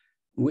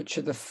 Which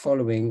of the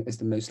following is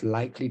the most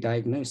likely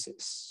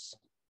diagnosis?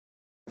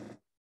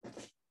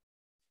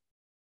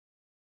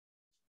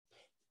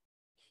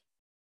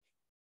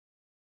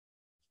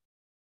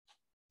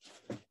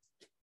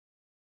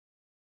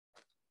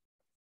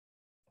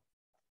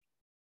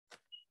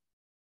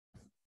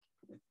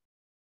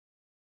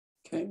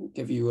 Okay, we'll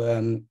give you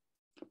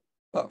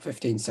about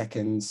 15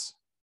 seconds.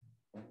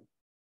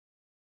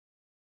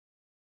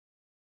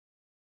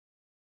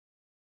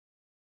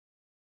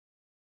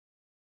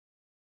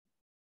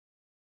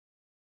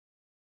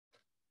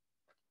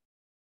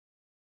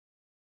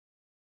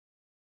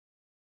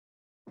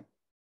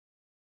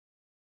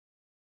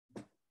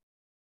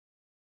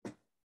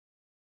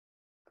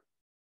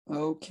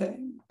 Okay,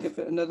 give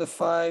it another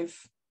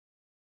 5.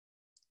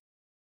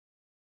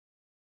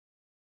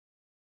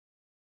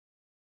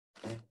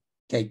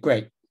 Okay,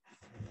 great.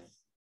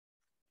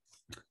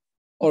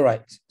 All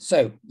right,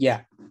 so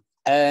yeah,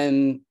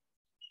 all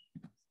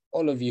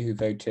of you who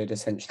voted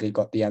essentially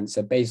got the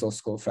answer, basal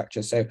skull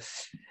fracture. So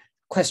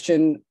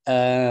question,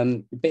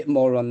 a bit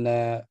more on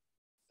the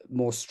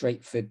more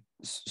straightforward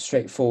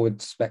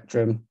straightforward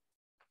spectrum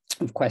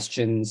of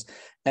questions.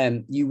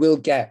 You will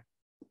get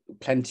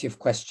plenty of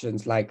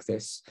questions like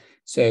this.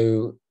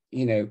 So,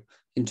 you know,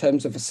 in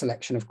terms of a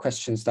selection of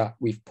questions that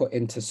we've put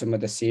into some of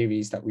the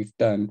series that we've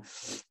done,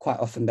 quite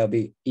often they'll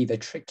be either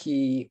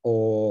tricky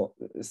or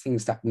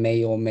things that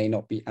may or may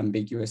not be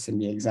ambiguous in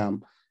the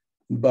exam.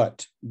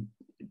 But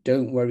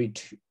don't worry,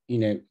 you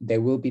know,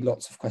 there will be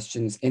lots of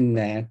questions in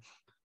there,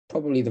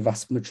 probably the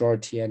vast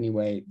majority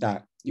anyway,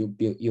 that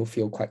you'll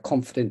feel quite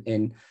confident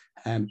in,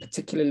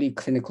 particularly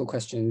clinical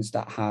questions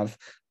that have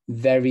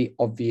very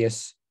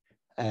obvious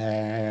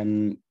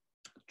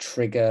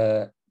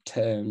trigger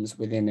terms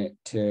within it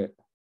to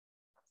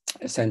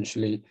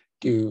essentially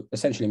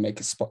make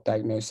a spot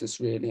diagnosis,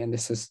 really. And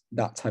this is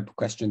that type of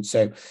question.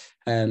 So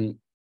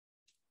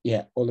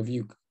yeah, all of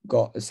you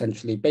got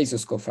essentially basal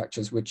skull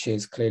fractures, which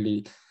is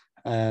clearly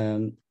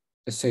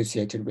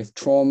associated with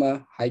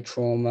trauma, high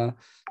trauma,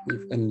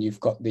 and you've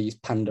got these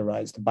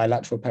panderized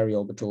bilateral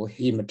periorbital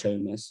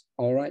hematomas,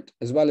 all right,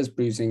 as well as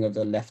bruising of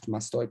the left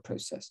mastoid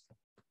process.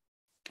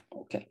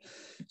 Okay,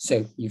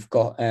 so you've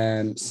got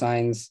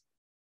signs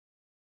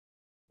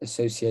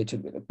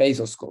associated with a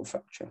basal skull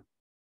fracture.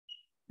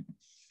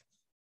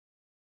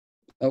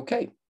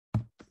 Okay,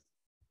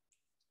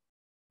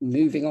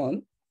 moving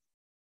on.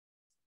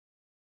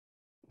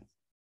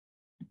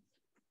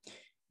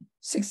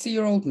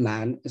 60-year-old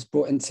man is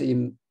brought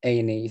into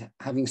A&E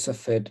having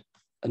suffered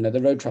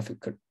another road traffic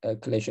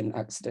collision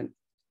accident.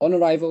 On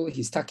arrival,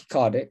 he's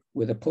tachycardic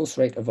with a pulse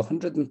rate of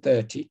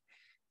 130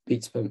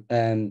 beats per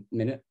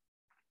minute,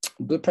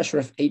 blood pressure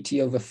of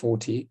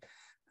 80/40,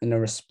 and a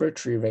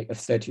respiratory rate of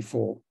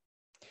 34.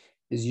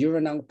 His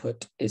urine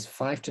output is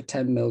 5 to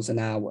 10 mils an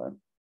hour.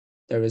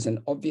 There is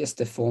an obvious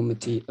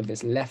deformity of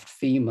his left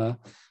femur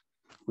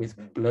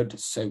with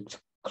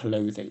blood-soaked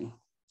clothing.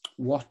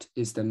 What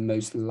is the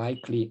most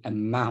likely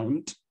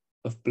amount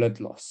of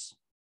blood loss?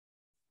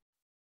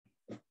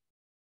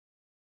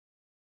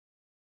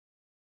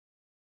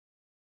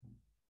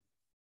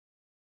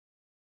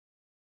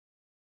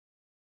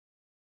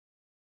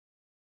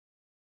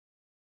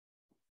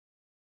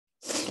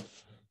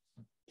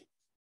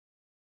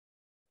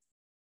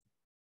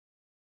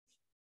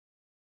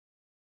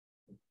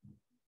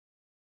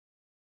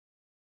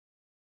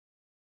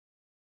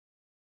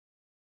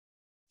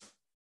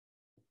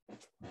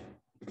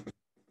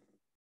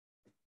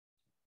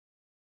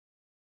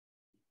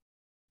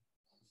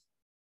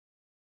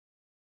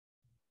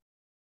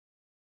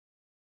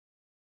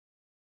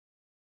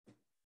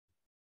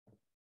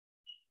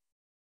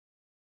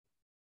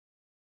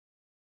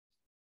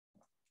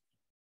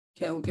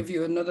 Okay, I'll give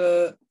you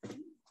another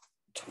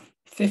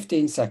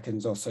 15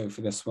 seconds or so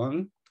for this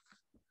one.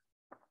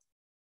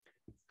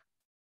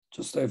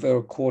 Just over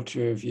a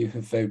quarter of you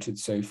have voted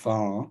so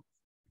far.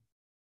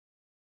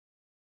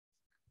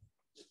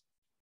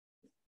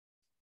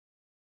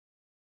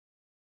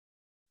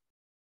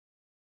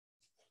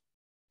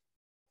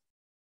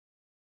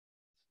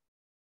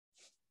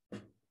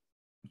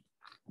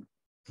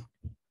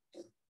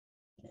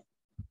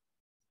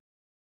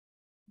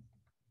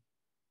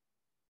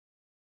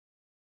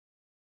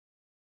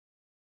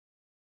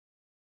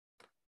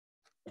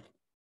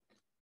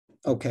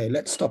 Okay,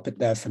 let's stop it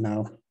there for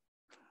now.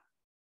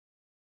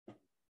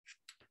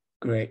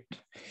 Great.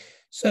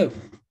 So,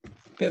 a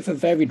bit of a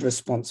varied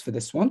response for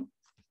this one.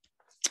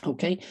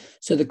 Okay,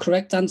 so the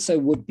correct answer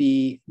would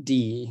be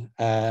D,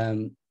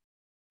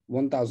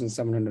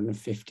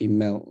 1,750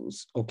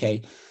 mils.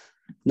 Okay,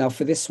 now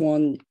for this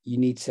one, you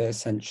need to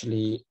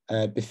essentially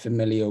be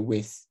familiar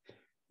with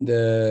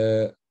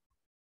the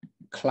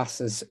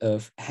classes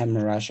of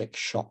hemorrhagic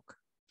shock.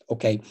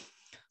 Okay,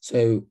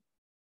 so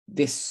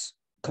this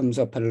comes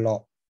up a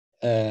lot.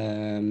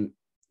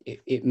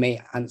 It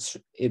may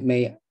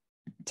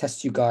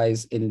test you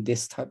guys in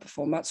this type of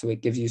format, so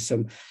it gives you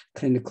some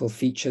clinical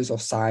features or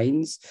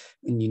signs,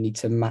 and you need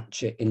to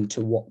match it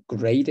into what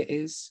grade it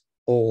is,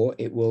 or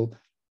it will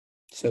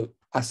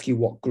ask you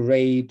what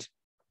grade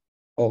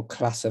or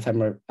class of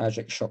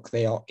hemorrhagic shock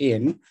they are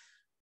in,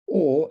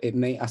 or it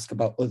may ask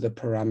about other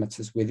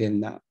parameters within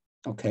that.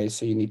 Okay,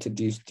 so you need to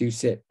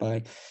deduce it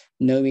by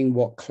knowing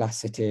what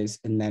class it is,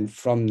 and then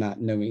from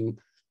that knowing,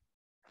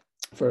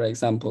 for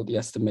example, the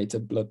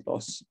estimated blood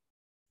loss.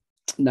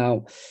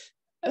 Now,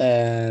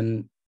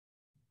 for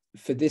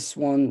this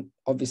one,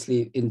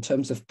 obviously, in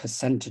terms of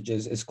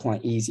percentages, it's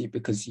quite easy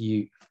because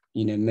you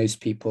know, most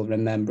people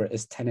remember it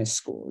as tennis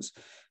scores.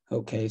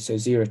 Okay, so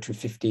 0 to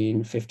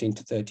 15, 15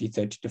 to 30,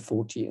 30 to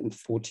 40, and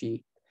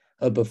 40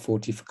 above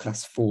 40 for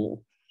class 4.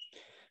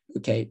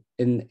 Okay,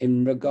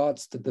 in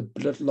regards to the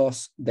blood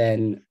loss,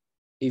 then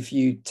if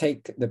you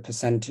take the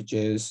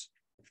percentages,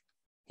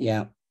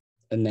 yeah,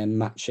 and then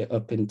match it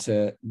up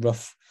into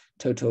rough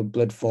total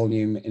blood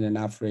volume in an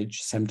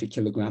average 70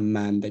 kilogram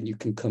man, then you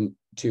can come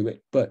to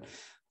it. But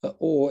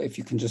or if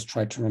you can just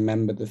try to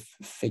remember the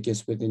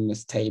figures within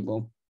this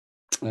table,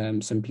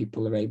 some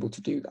people are able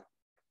to do that.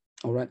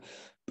 All right,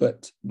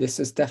 but this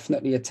is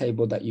definitely a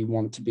table that you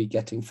want to be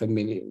getting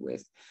familiar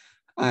with.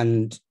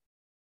 And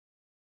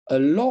a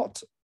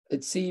lot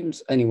it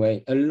seems,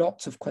 anyway, a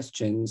lot of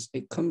questions,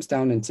 it comes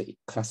down into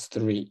class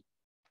 3.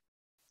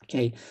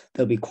 Okay,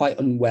 they'll be quite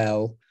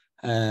unwell.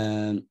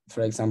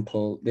 For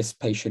example, this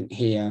patient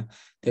here,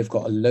 they've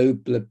got a low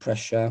blood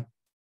pressure.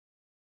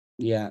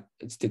 Yeah,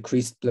 it's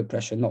decreased blood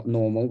pressure, not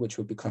normal, which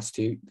would be class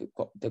 2. They've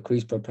got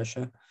decreased blood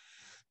pressure.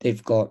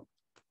 They've got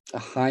a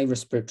high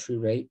respiratory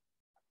rate,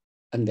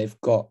 and they've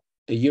got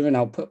a urine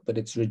output, but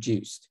it's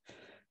reduced.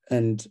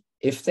 And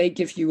if they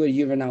give you a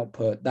urine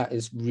output, that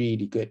is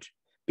really good,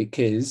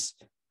 because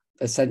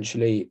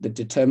essentially the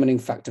determining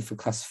factor for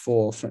class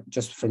 4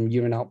 just from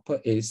urine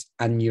output is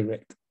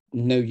anuric,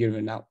 no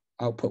urine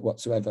output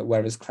whatsoever,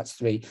 whereas class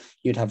 3,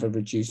 you'd have a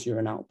reduced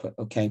urine output,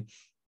 okay?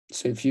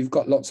 So if you've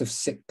got lots of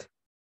sick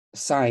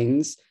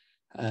signs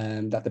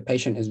that the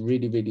patient is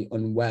really, really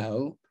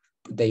unwell,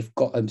 but they've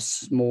got a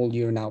small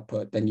urine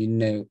output, then you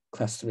know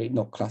class 3,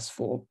 not class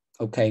 4,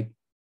 okay?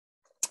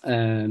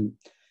 And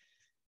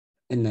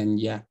then,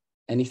 yeah,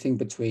 anything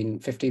between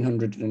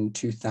 1,500 and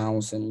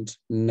 2,000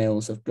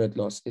 mils of blood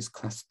loss is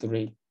class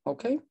 3,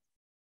 okay?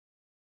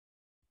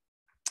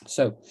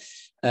 So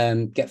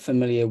get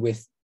familiar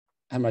with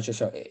hemorrhagic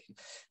shock.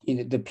 You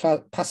know, the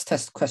past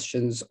test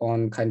questions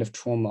on kind of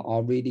trauma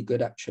are really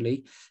good,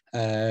 actually.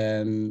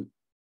 And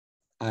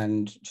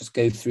just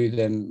go through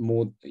them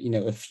more, you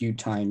know, a few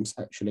times,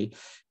 actually,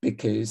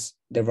 because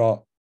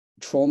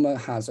trauma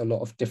has a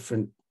lot of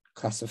different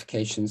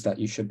classifications that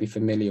you should be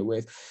familiar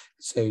with.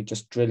 So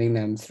just drilling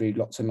them through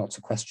lots and lots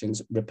of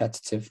questions,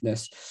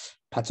 repetitiveness,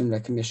 pattern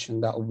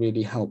recognition, that will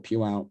really help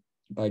you out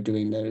by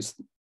doing those.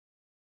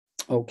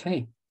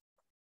 Okay,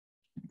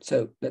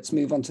 so let's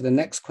move on to the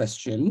next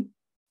question.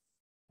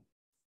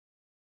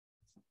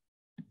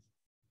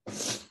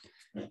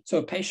 So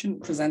a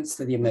patient presents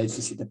to the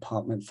emergency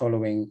department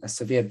following a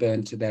severe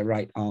burn to their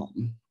right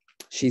arm.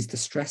 She's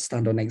distressed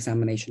and on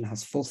examination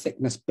has full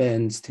thickness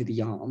burns to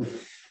the arm.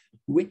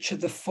 Which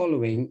of the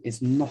following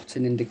is not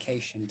an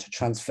indication to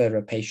transfer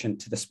a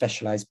patient to the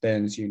specialized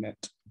burns unit?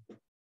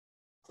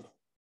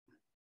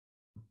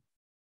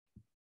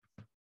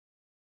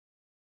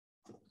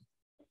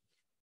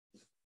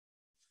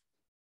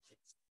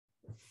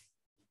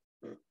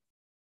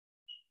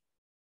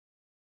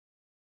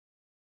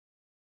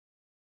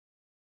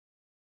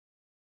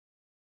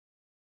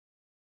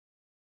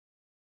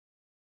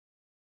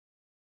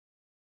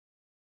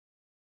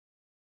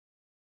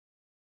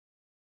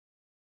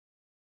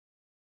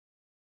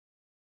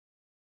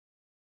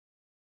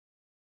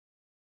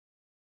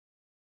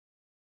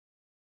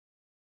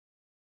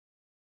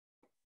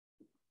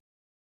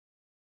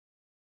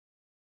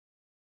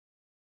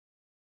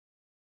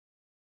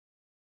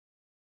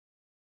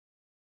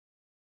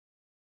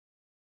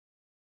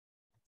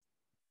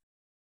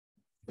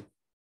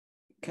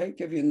 Okay,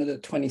 give you another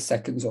 20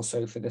 seconds or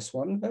so for this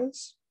one,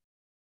 guys.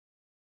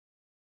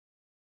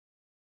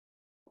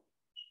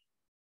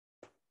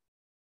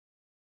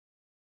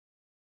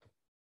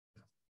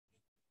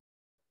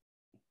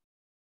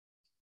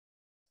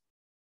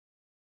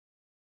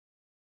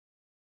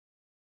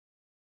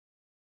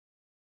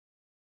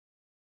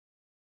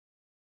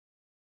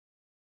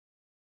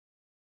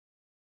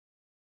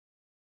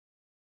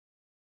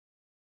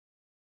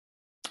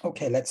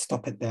 Okay, let's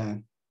stop it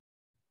there.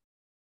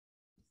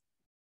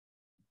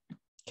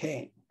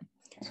 Okay,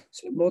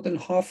 so more than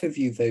half of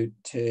you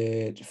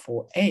voted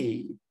for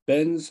A,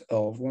 burns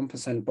of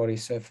 1% body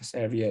surface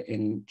area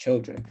in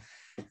children,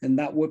 and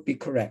that would be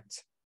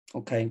correct.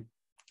 Okay,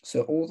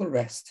 so all the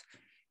rest,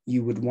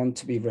 you would want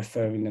to be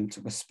referring them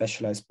to a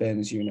specialized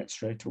burns unit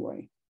straight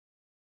away.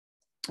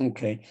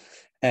 Okay,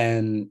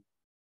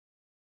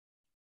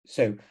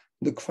 so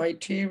the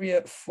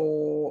criteria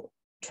for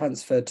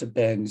transfer to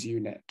burns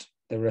unit,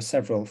 there are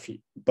several,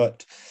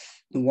 but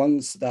the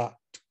ones that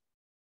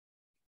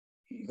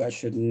you guys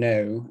should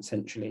know,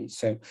 essentially.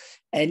 So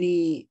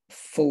any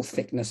full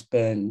thickness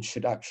burn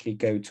should actually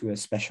go to a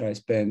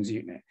specialized burns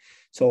unit.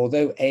 So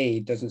although A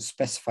doesn't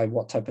specify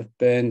what type of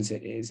burns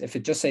it is, if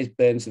it just says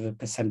burns of a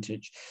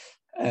percentage,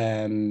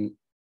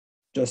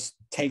 just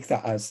take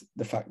that as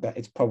the fact that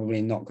it's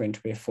probably not going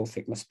to be a full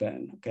thickness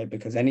burn, okay?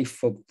 Because any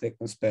full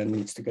thickness burn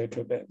needs to go to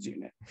a burns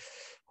unit.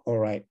 All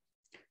right.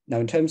 Now,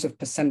 in terms of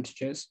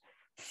percentages,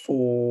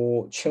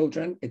 for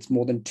children, it's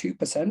more than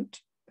 2%.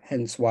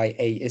 Hence why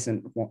A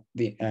isn't what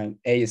the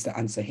A is the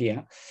answer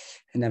here.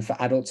 And then for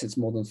adults, it's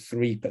more than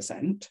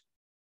 3%.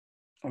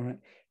 All right.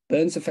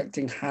 Burns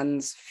affecting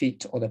hands,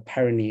 feet, or the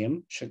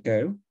perineum should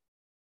go.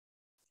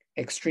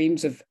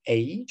 Extremes of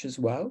age as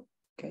well.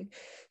 Okay.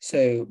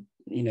 So,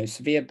 you know,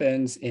 severe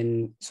burns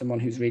in someone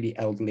who's really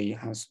elderly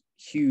has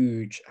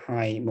huge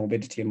high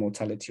morbidity and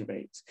mortality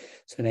rates.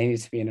 So they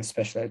need to be in a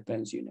specialized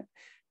burns unit,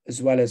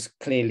 as well as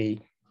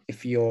clearly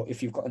if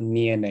you've got a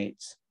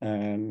neonate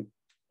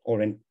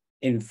or an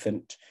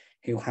infant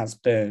who has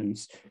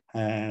burns,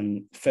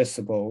 first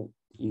of all,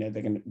 you know,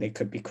 they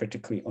could be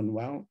critically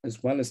unwell,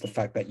 as well as the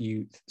fact that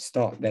you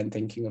start then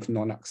thinking of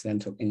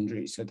non-accidental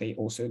injuries. So they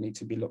also need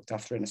to be looked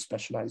after in a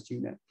specialized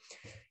unit.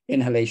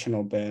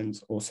 Inhalational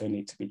burns also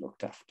need to be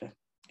looked after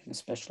in a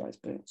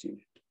specialized burns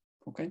unit.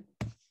 Okay,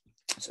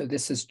 so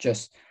this is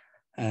just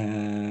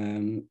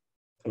a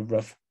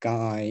rough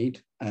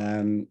guide.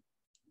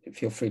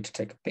 Feel free to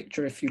take a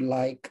picture if you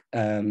like.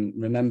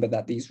 Remember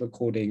that these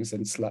recordings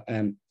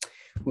and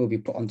will be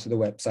put onto the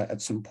website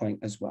at some point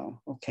as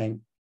well. Okay,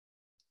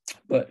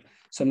 but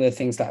some of the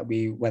things that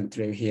we went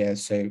through here,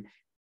 so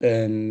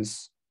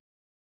burns,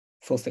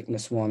 full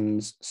thickness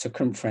ones,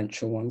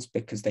 circumferential ones,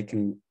 because they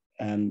can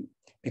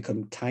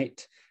become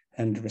tight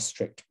and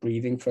restrict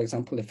breathing, for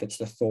example, if it's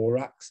the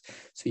thorax.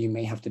 So you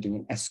may have to do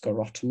an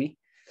escharotomy.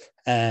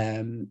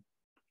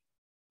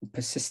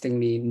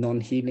 Persistingly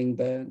non-healing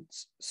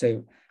burns.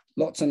 So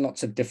lots and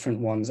lots of different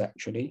ones,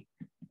 actually.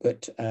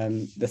 But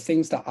the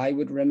things that I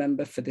would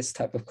remember for this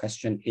type of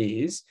question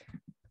is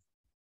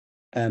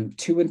 2 and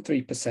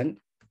 3%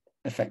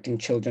 affecting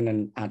children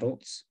and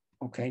adults,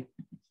 okay?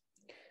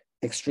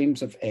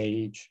 Extremes of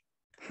age,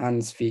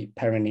 hands, feet,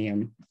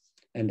 perineum,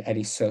 and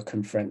any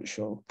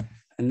circumferential.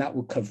 And that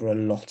will cover a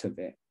lot of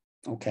it,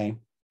 okay?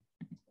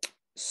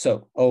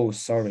 So, oh,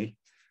 sorry.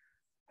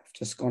 I've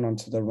just gone on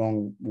to the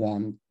wrong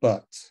one,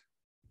 but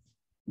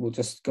we'll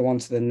just go on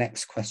to the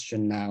next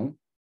question now.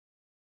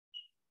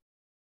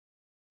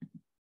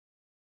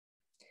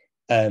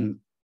 A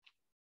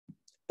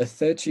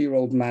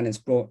 30-year-old man is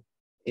brought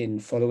in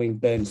following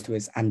burns to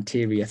his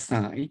anterior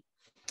thigh.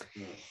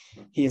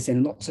 He is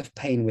in lots of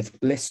pain with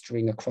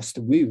blistering across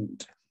the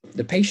wound.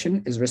 The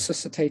patient is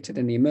resuscitated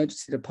in the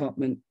emergency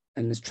department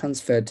and is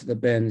transferred to the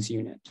burns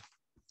unit.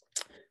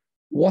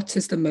 What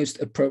is the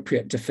most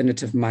appropriate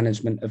definitive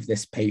management of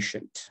this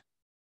patient?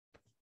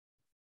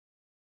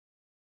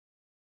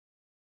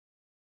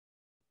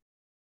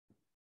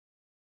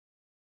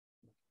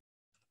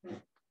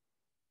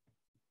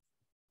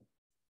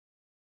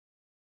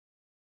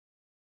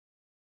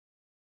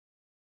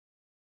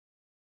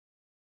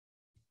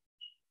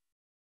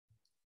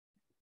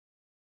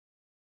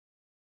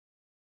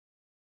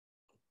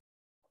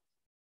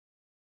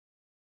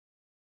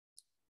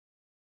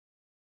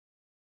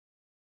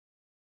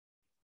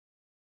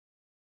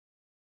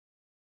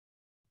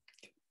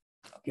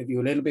 I'll give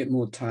you a little bit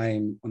more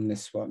time on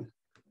this one.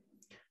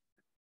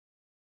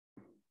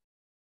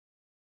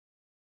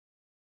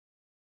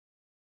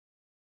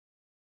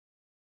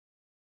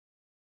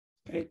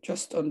 Okay,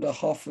 just under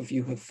half of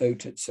you have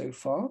voted so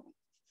far.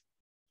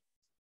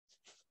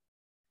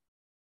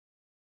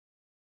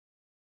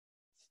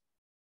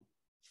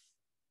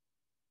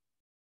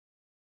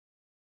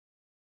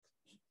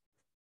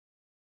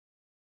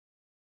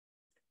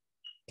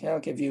 Okay, I'll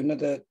give you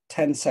another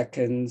 10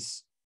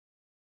 seconds.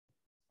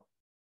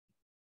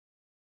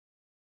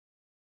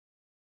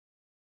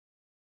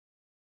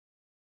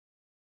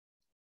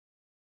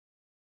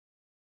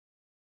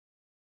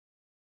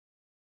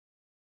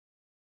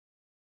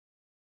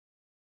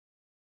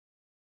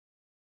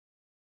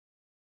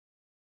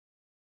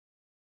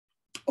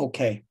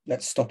 Okay,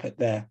 let's stop it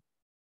there.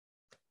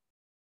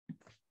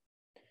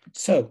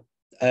 So,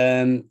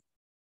 a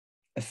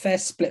fair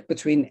split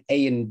between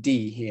A and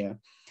D here.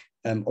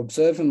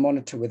 Observe and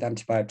monitor with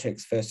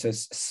antibiotics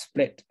versus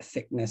split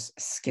thickness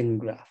skin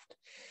graft.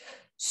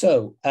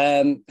 So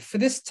for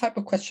this type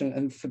of question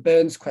and for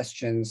burns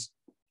questions,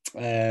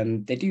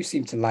 they do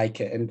seem to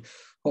like it. And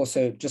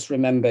also just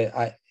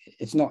remember,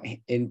 it's not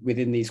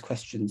within these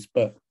questions,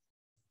 but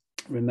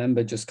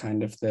remember just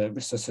kind of the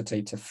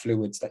resuscitative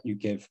fluids that you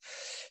give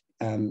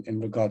in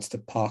regards to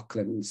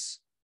Parkland's.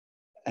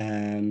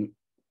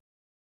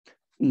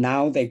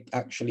 Now they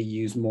actually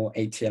use more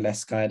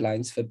ATLS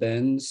guidelines for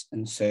burns.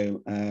 And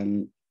so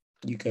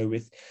you go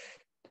with,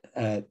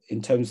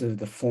 in terms of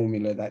the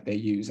formula that they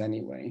use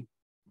anyway,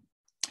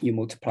 you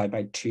multiply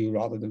by 2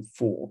 rather than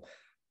 4.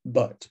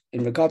 But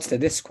in regards to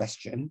this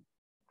question,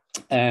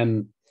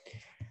 you've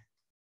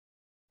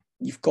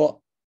got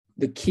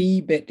the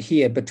key bit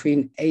here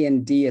between A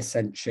and D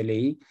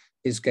essentially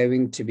is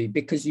going to be,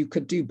 because you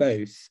could do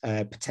both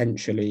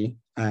potentially,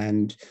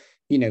 and,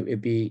 you know,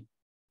 it'd be,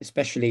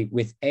 especially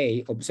with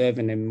A,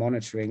 observing and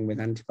monitoring with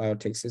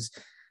antibiotics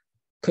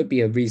could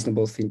be a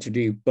reasonable thing to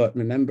do. But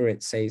remember,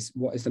 it says,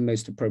 what is the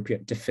most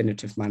appropriate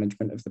definitive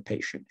management of the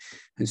patient?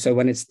 And so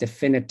when it's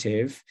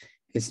definitive,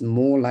 it's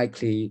more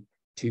likely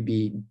to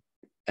be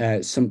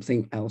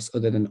something else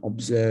other than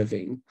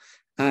observing.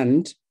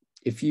 And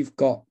if you've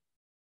got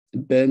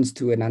burns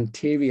to an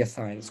anterior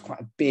thigh, it's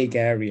quite a big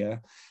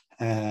area.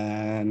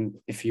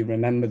 If you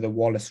remember the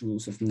Wallace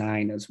rules of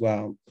 9 as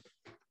well,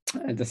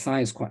 the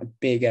thigh is quite a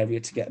big area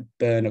to get a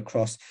burn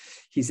across.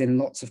 He's in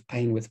lots of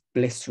pain with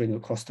blistering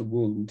across the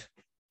wound.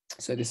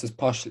 So this is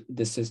partial.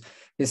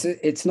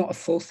 It's not a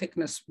full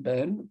thickness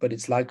burn, but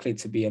it's likely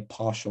to be a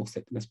partial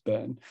thickness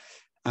burn,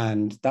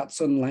 and that's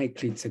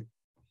unlikely to,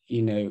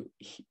 you know,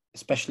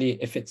 especially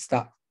if it's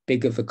that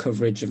big of a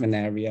coverage of an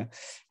area,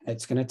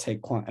 it's going to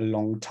take quite a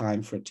long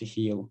time for it to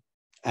heal,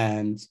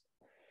 and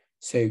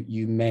so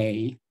you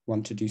may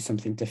want to do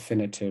something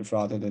definitive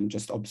rather than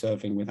just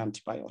observing with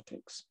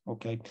antibiotics,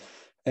 okay?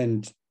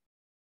 And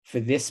for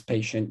this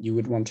patient, you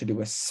would want to do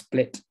a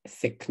split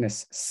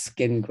thickness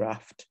skin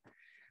graft,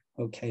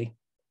 okay,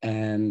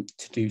 to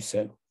do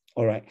so.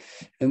 All right,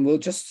 and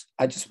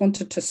I just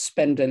wanted to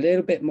spend a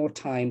little bit more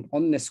time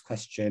on this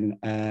question,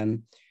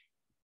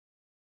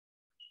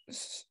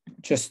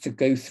 just to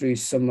go through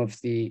some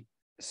of the,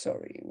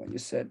 sorry, when you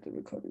said the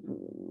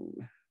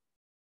recording.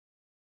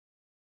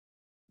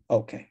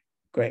 Okay,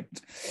 great.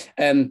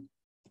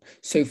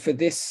 So for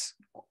this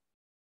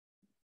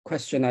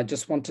question, I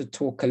just want to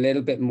talk a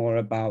little bit more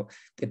about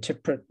the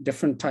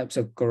different types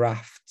of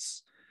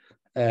grafts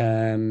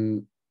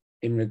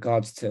in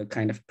regards to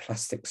kind of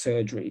plastic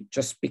surgery,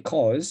 just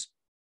because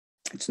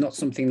it's not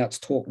something that's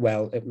taught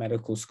well at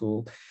medical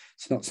school.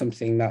 It's not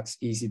something that's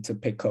easy to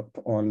pick up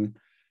on,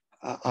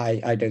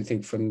 I don't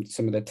think, from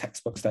some of the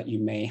textbooks that you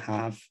may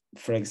have,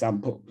 for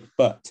example.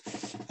 But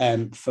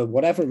for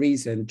whatever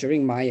reason,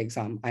 during my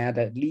exam, I had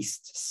at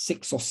least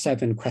 6 or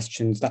 7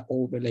 questions that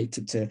all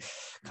related to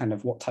kind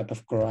of what type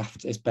of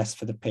graft is best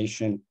for the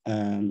patient,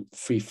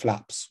 free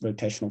flaps,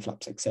 rotational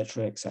flaps,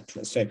 etc.,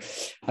 etc. So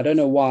I don't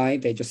know why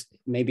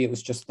maybe it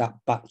was just that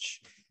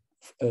batch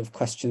of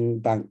question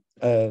bank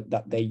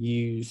that they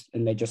used,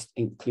 and they just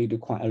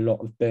included quite a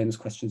lot of burns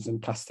questions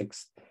and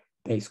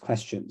plastics-based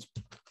questions.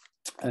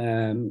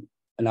 And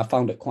I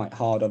found it quite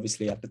hard,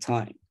 obviously, at the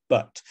time.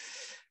 But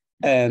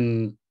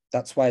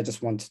that's why I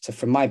just wanted to,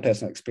 from my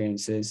personal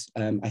experiences,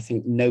 I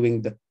think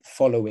knowing the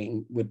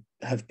following would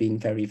have been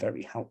very,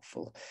 very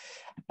helpful.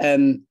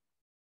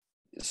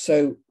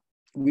 So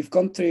we've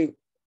gone through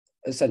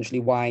essentially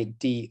Y,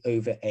 D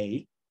over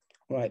A,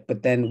 right?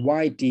 But then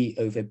Y, D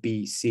over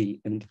B, C,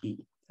 and E,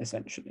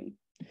 essentially.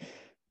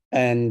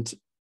 And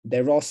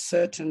there are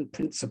certain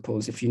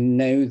principles, if you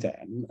know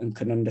them and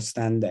can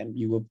understand them,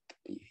 you'll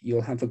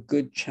have a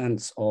good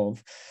chance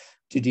of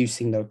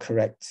deducing the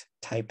correct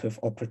type of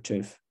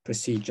operative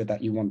procedure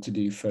that you want to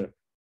do for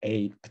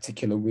a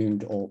particular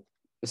wound, or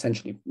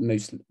essentially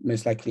most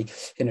likely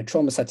in a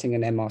trauma setting,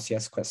 an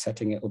MRCS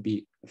setting, it will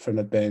be from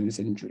a burns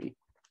injury.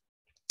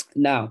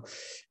 Now,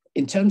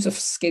 in terms of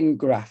skin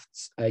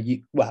grafts,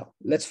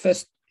 let's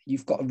first,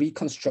 you've got a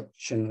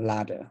reconstruction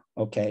ladder.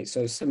 Okay,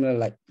 so similar,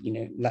 like,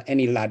 like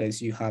any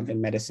ladders you have in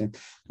medicine,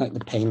 like the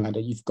pain ladder,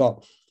 you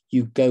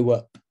go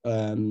up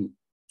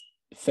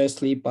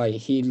firstly by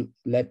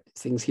let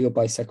things heal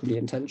by secondary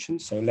intention.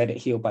 So let it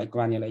heal by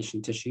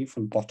granulation tissue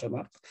from bottom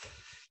up.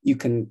 You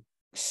can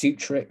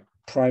suture it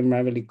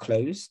primarily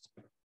closed.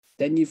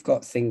 Then you've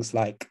got things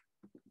like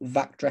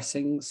vac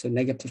dressing, so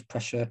negative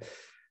pressure.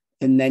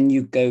 And then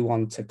you go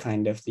on to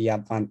kind of the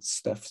advanced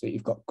stuff. So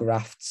you've got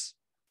grafts,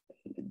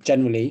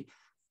 generally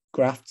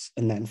grafts,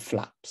 and then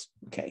flaps.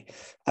 Okay,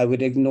 I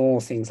would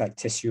ignore things like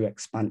tissue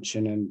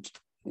expansion and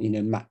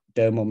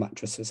dermal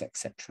mattresses,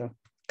 etc.,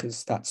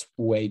 because that's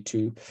way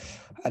too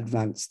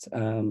advanced,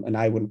 and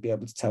I wouldn't be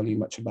able to tell you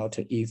much about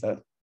it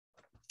either.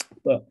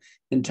 But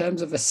in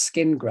terms of a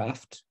skin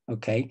graft,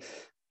 okay,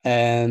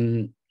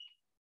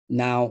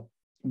 now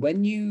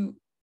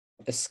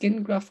a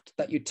skin graft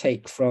that you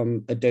take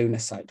from a donor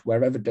site,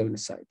 wherever donor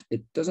site,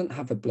 it doesn't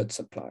have a blood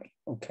supply,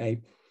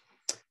 okay?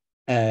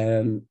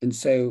 And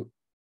so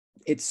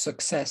its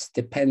success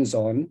depends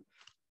on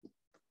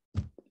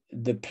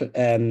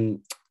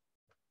the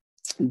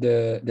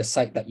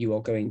site that you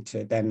are going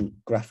to then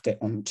graft it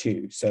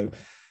onto. So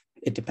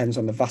it depends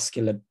on the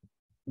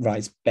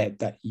vascularized bed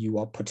that you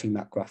are putting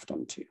that graft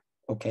onto,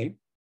 okay?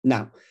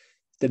 Now,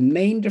 the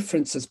main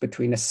differences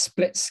between a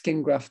split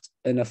skin graft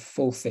and a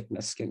full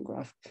thickness skin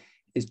graft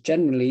is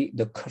generally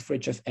the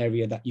coverage of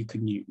area that you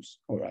can use,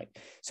 all right?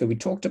 So we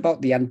talked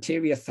about the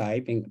anterior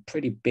thigh being a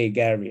pretty big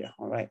area,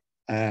 all right,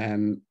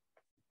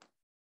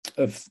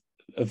 of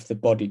the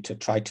body to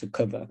try to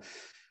cover.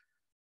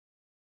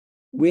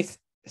 With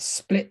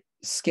split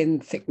skin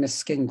thickness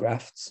skin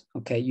grafts,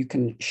 okay, you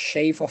can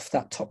shave off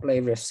that top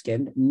layer of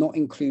skin, not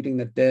including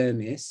the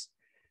dermis,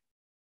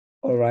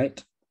 all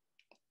right?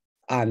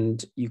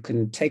 And you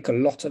can take a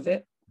lot of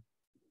it,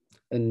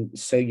 and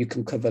so you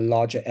can cover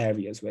larger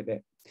areas with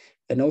it.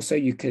 And also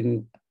you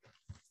can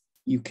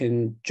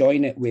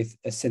join it with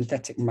a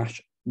synthetic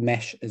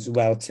mesh as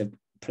well to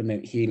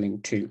promote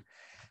healing too.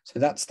 So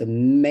that's the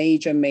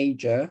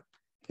major,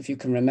 if you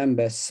can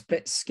remember,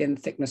 split skin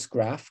thickness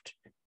graft,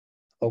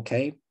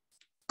 okay,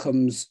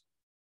 comes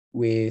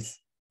with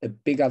a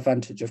big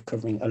advantage of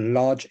covering a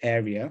large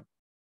area.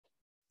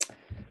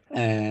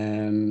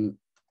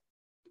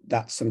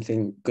 That's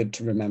something good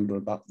to remember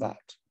about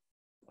that.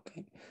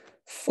 Okay.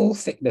 Full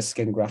thickness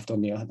skin graft,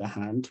 on the other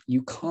hand,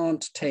 you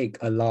can't take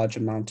a large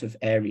amount of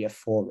area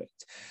for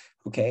it.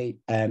 Okay,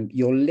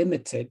 you're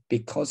limited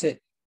because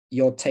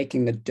you're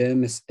taking the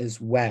dermis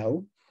as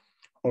well.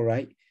 All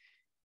right,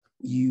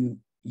 you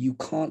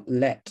can't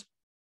let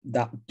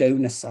that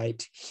donor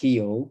site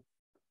heal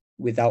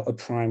without a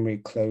primary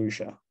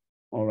closure.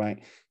 All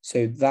right,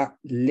 so that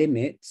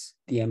limits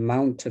the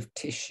amount of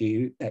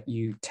tissue that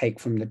you take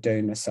from the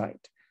donor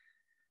site.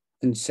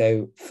 And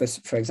so,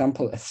 for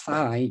example, a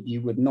thigh, you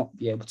would not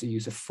be able to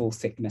use a full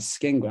thickness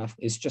skin graft.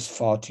 It's just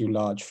far too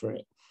large for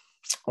it.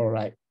 All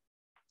right.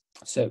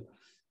 So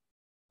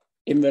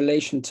in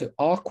relation to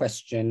our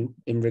question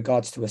in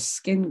regards to a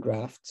skin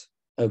graft,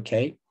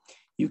 okay,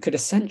 you could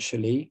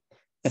essentially,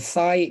 a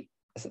thigh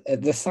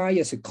the thigh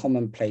is a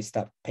common place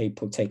that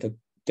people take a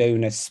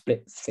donor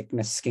split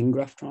thickness skin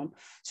graft from.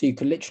 So you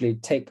could literally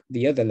take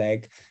the other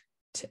leg,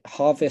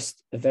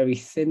 harvest a very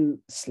thin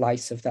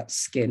slice of that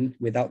skin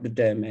without the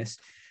dermis,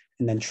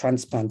 and then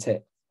transplant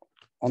it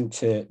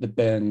onto the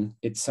burn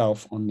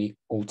itself on the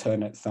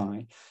alternate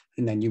thigh.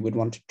 And then you would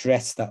want to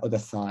dress that other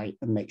thigh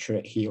and make sure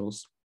it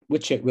heals,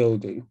 which it will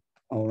do.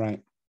 All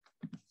right.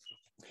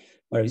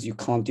 Whereas you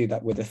can't do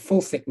that with a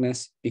full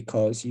thickness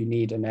because you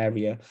need an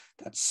area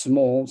that's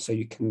small so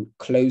you can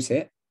close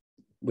it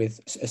with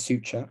a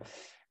suture.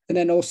 And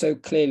then also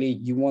clearly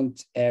you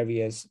want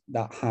areas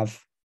that have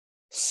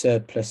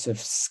surplus of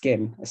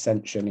skin,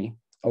 essentially.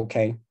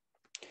 Okay.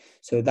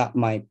 So that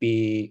might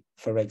be,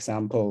 for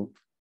example,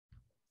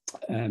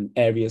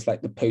 areas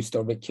like the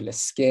post-auricular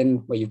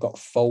skin where you've got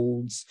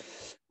folds.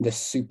 The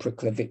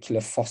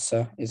supraclavicular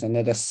fossa is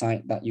another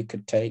site that you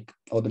could take,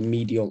 or the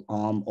medial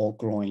arm or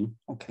groin.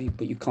 Okay,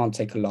 but you can't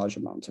take a large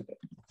amount of it.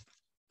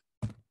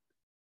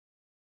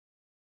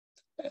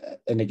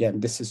 And again,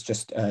 this is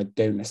just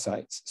donor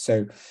sites.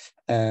 So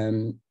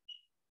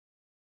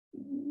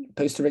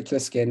post-auricular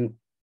skin,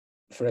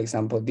 for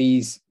example,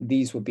 these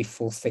would be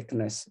full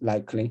thickness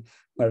likely,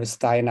 whereas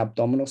thigh and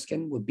abdominal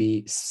skin would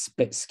be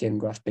split skin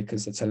graft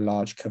because it's a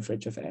large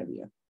coverage of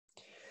area.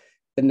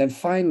 And then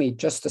finally,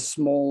 just a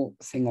small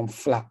thing on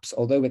flaps,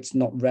 although it's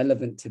not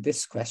relevant to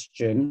this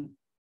question.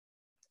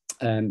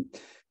 The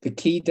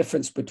key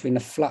difference between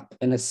a flap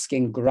and a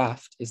skin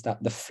graft is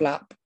that the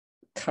flap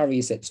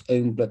carries its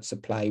own blood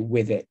supply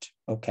with it,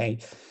 okay?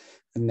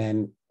 And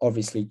then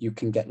obviously you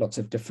can get lots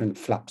of different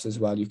flaps as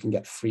well. You can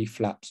get free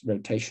flaps,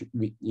 rotation,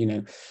 you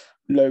know,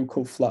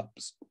 local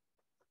flaps.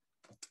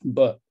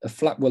 But a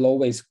flap will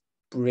always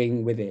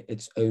bring with it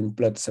its own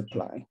blood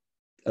supply,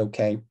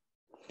 okay?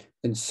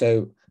 And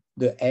so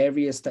the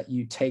areas that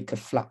you take a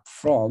flap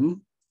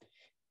from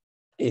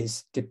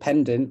is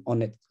dependent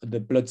on the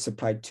blood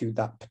supply to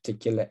that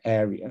particular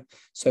area.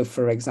 So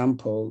for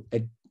example,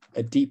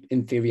 a deep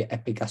inferior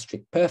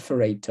epigastric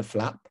perforator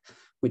flap,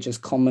 which is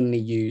commonly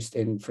used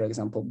in, for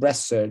example,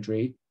 breast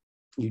surgery,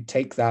 you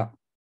take that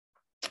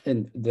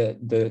and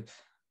the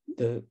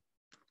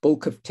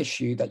bulk of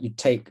tissue that you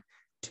take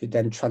to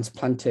then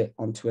transplant it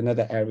onto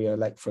another area,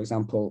 like for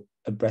example,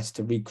 a breast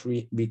to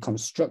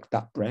reconstruct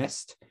that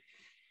breast,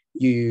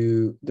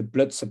 the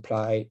blood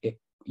supply,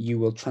 you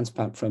will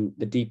transplant from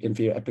the deep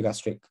inferior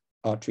epigastric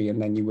artery,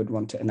 and then you would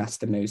want to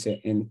anastomose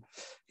it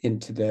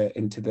into the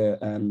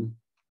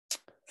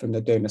from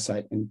the donor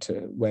site into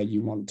where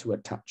you want to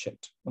attach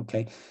it.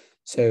 Okay,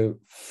 so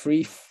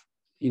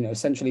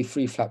essentially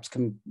free flaps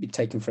can be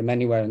taken from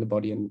anywhere in the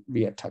body and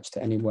reattached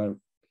to anywhere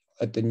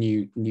at the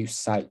new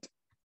site.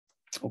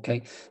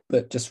 Okay,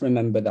 but just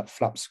remember that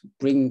flaps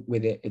bring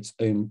with it its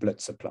own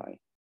blood supply.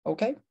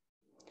 Okay,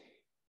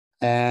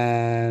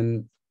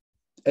 and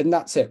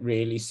that's it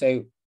really.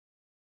 So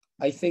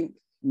I think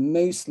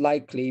most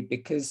likely,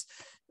 because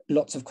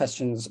lots of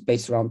questions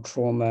based around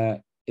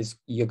trauma is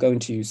you're going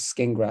to use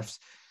skin grafts.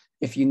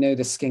 If you know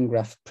the skin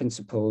graft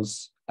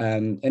principles,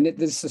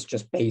 this is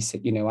just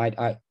basic, you know,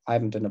 I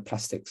haven't done a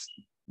plastics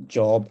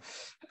job.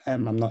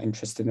 I'm not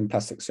interested in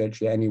plastic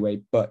surgery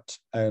anyway, but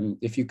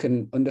if you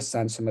can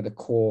understand some of the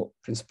core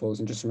principles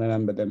and just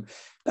remember them,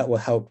 that will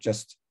help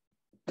just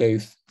go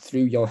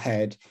through your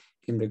head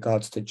in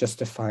regards to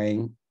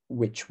justifying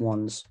which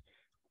ones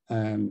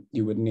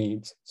you would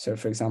need. So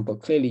for example,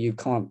 clearly you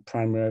can't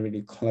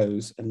primarily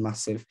close a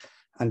massive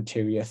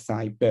anterior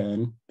thigh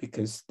burn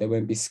because there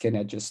won't be skin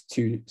edges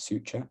to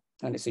suture,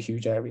 and it's a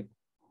huge area.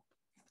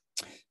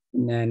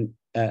 And then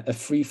a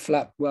free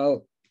flap,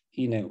 well,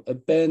 you know,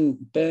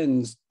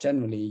 burns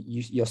generally,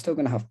 you're still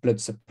going to have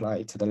blood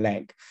supply to the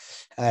leg.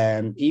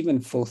 Even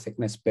full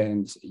thickness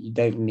burns, you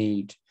don't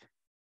need,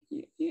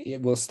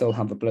 it will still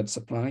have a blood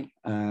supply.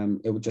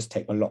 It will just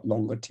take a lot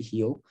longer to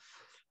heal.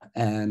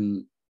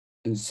 And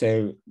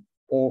so,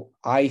 or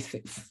I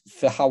think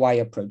for how I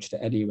approached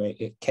it anyway,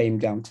 it came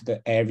down to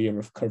the area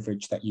of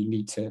coverage that you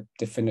need to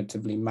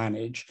definitively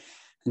manage.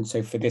 And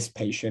so for this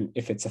patient,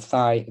 if it's a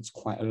thigh, it's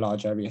quite a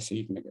large area, so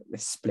you're going to get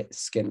this split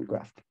skin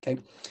graft.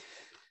 Okay.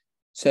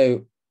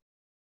 So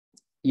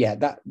yeah,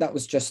 that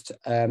was just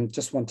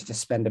wanted to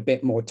spend a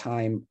bit more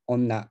time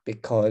on that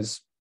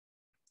because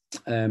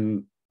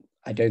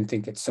I don't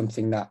think it's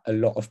something that a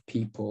lot of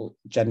people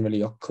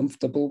generally are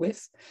comfortable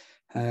with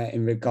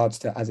in regards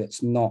to, as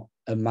it's not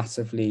a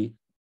massively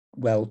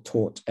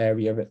well-taught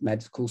area at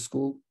medical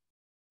school.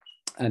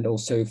 And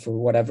also for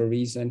whatever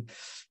reason,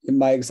 in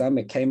my exam,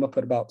 it came up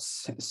at about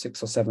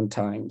 6 or 7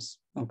 times.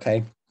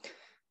 Okay.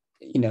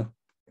 You know,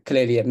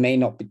 clearly it may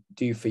not be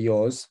due for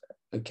yours.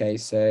 Okay.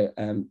 So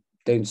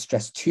don't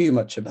stress too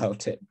much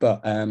about it,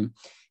 but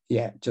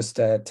yeah, just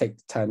take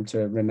the time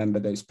to remember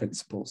those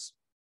principles.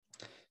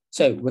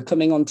 So we're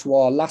coming on to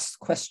our last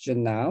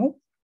question now.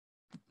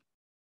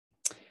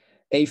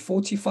 A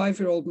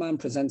 45-year-old man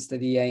presents to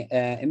the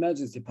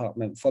emergency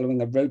department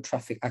following a road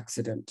traffic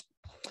accident.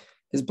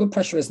 His blood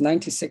pressure is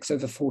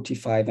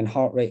 96/45 and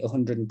heart rate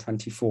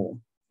 124.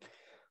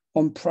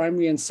 On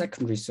primary and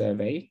secondary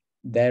survey,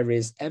 there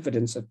is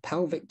evidence of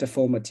pelvic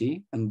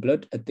deformity and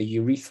blood at the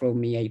urethral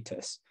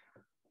meatus.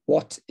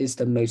 What is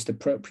the most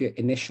appropriate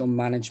initial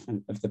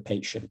management of the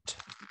patient?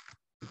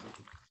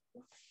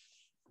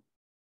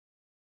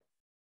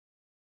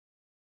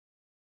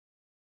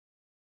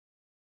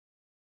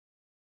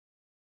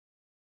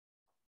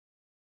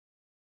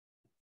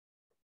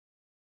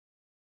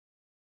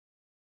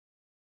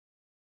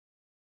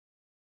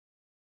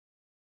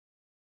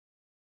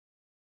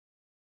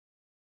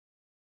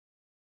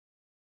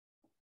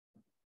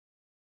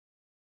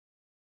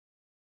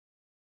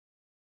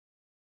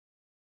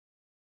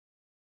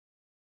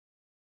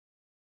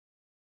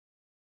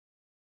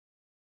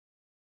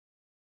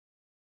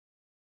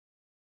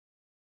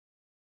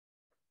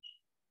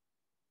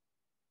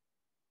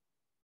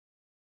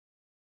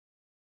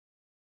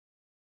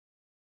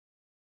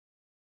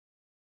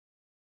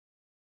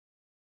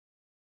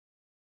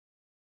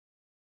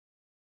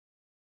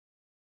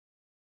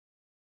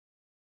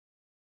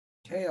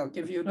 Okay, I'll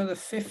give you another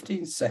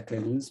 15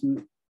 seconds.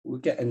 We're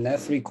getting there.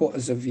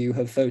 3/4 of you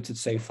have voted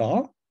so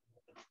far.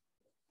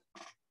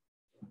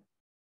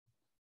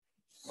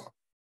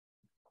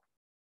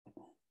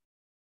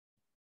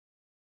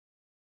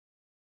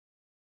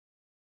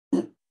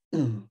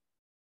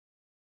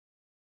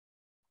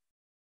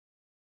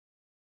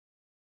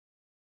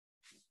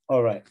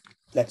 All right,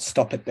 let's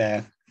stop it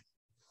there.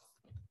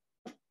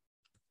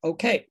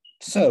 Okay,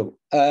 so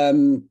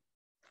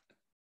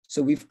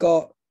we've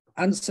got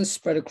answers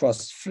spread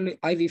across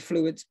IV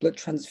fluids, blood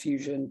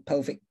transfusion,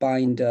 pelvic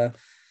binder,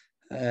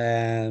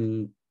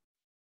 mainly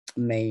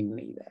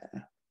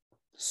there.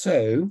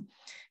 So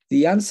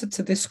the answer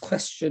to this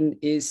question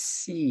is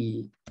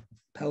C,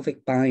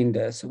 pelvic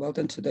binder. So well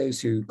done to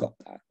those who got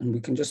that. And we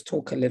can just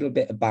talk a little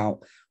bit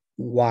about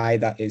why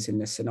that is in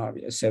this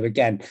scenario. So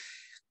again,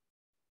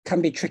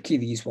 can be tricky,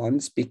 these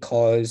ones,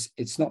 because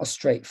it's not a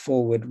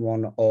straightforward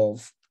one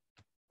of,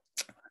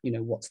 you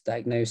know, what's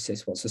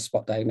diagnosis, what's the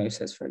spot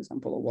diagnosis, for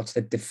example, or what's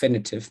the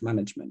definitive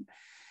management.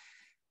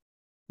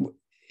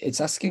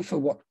 It's asking for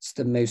what's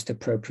the most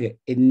appropriate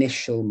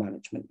initial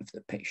management of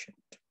the patient.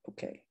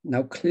 Okay,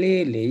 now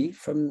clearly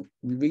from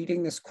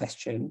reading this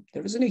question,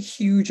 there isn't a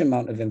huge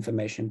amount of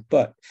information,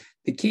 but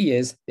the key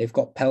is they've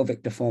got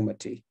pelvic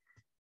deformity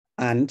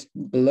and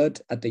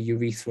blood at the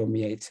urethral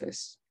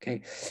meatus.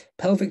 Okay,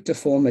 pelvic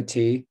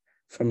deformity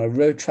from a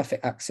road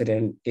traffic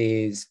accident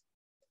is,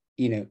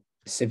 you know,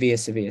 severe.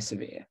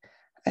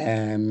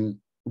 They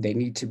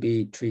need to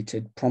be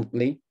treated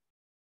promptly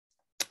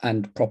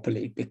and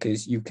properly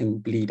because you can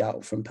bleed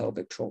out from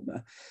pelvic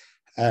trauma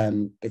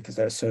because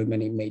there are so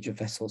many major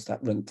vessels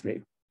that run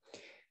through.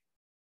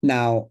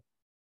 Now,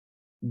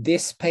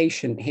 this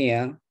patient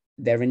here,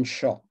 they're in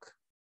shock.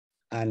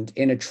 And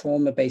in a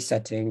trauma-based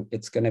setting,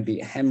 it's going to be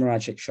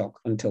hemorrhagic shock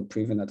until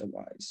proven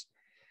otherwise.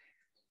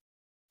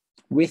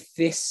 With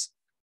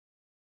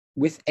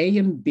A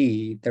and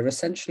B, they're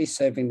essentially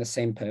serving the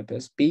same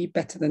purpose. B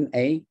better than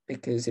A,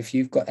 because if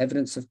you've got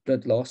evidence of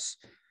blood loss,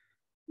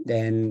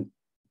 then,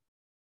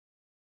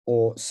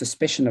 or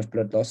suspicion of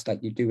blood loss,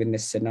 like you do in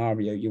this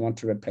scenario, you want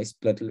to replace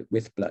blood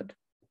with blood,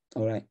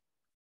 all right?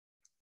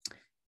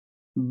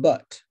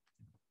 But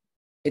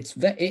it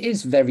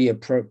is very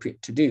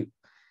appropriate to do,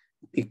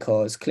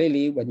 because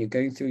clearly when you're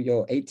going through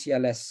your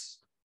ATLS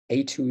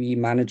A2E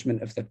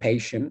management of the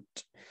patient,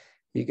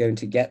 you're going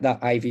to get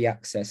that IV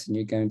access and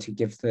you're going to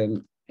give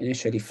them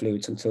initially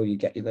fluids until you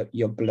get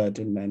your blood,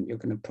 and then you're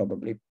going to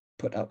probably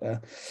put out a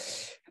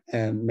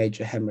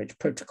major hemorrhage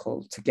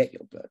protocol to get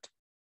your blood.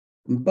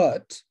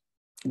 But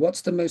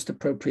what's the most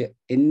appropriate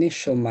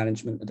initial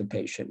management of the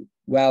patient?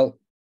 Well,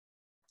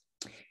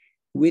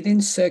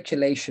 within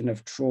circulation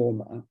of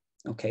trauma,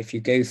 okay, if you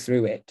go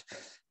through it,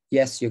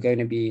 yes, you're going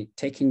to be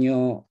taking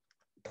your,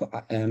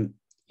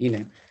 you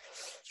know,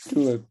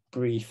 through a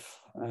brief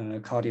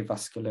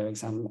cardiovascular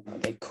exam. Are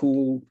they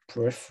cool?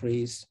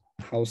 Peripheries?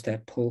 How's their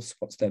pulse?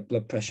 What's their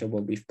blood pressure?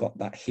 Well, we've got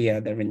that here.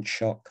 They're in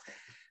shock.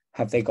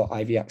 Have they got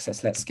IV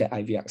access? Let's get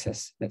IV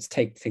access. Let's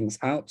take things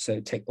out.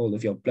 So take all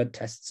of your blood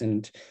tests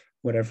and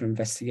whatever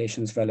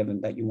investigations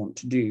relevant that you want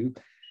to do.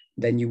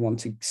 Then you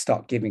want to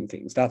start giving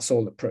things. That's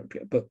all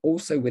appropriate. But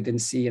also within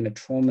C, in a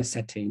trauma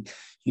setting,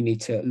 you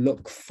need to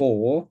look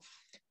for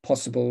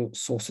possible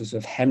sources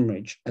of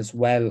hemorrhage, as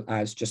well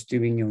as just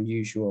doing your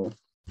usual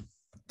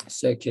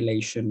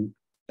circulation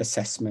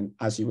assessment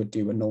as you would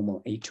do a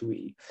normal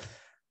A2E.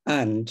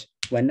 And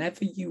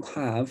whenever you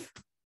have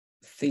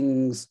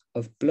things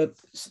of blood,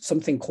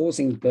 something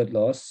causing blood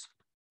loss,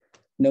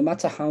 no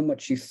matter how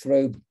much you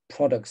throw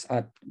products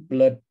at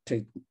blood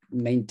to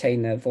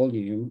maintain their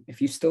volume,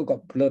 if you've still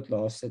got blood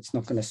loss, it's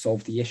not going to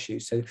solve the issue.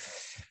 So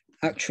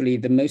actually,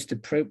 the most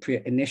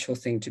appropriate initial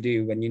thing to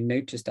do when you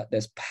notice that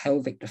there's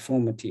pelvic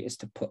deformity is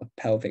to put a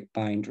pelvic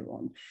binder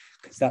on,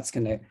 because that's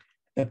going to,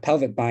 a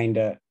pelvic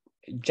binder,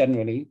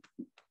 generally,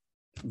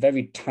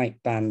 very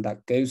tight band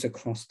that goes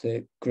across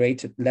the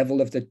greater level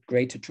of the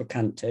greater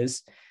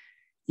trochanters.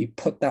 You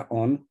put that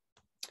on,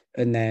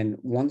 and then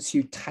once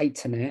you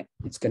tighten it,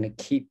 it's going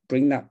to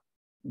bring that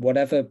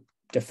whatever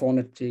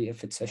deformity,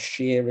 if it's a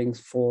shearing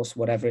force,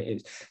 whatever it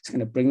is, it's going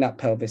to bring that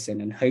pelvis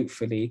in, and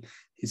hopefully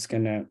it's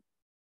going to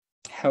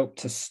help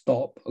to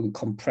stop and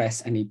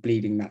compress any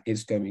bleeding that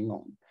is going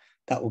on.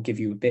 That will give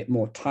you a bit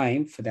more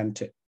time for them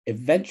to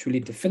eventually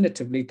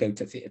definitively go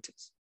to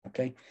theaters,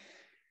 okay?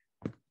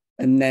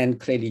 And then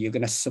clearly you're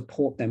going to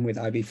support them with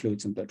IV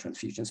fluids and blood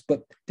transfusions.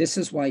 But this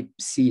is why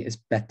C is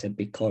better,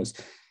 because,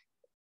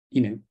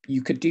 you know,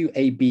 you could do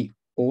A, B,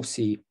 or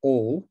C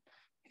all,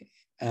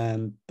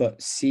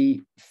 but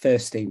C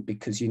first thing,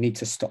 because you need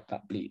to stop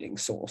that bleeding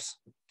source,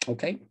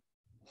 okay?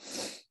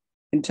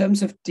 In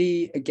terms of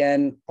D,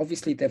 again,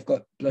 obviously they've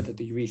got blood at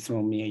the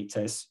urethral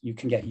meatus. You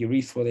can get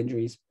urethral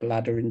injuries,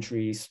 bladder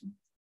injuries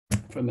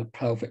from a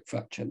pelvic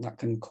fracture, and that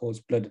can cause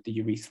blood at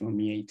the urethral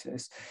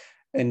meatus.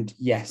 And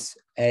yes,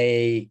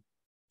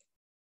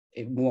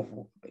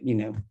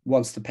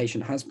 once the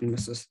patient has been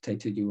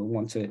resuscitated, you will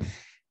want to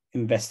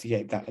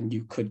investigate that, and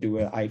you could do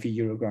an IV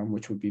urogram,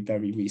 which would be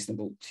very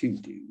reasonable to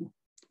do.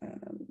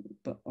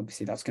 But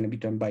obviously that's going to be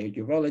done by a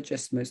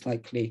urologist most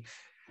likely.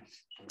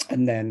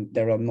 And then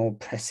there are more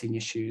pressing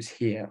issues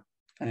here.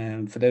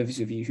 For those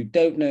of you who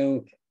don't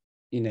know,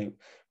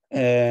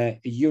 a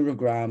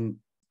urogram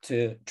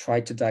to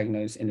try to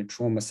diagnose in a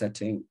trauma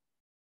setting,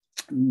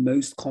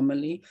 most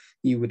commonly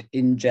you can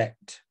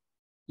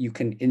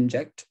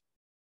inject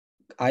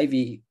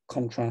IV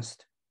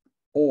contrast,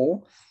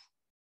 or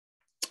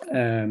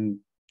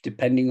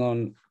depending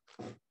on,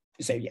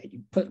 so yeah,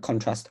 you put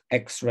contrast,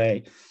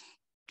 X-ray,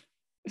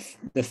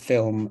 the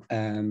film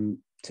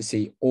to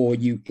see, or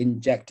you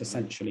inject,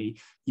 essentially,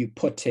 you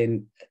put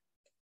in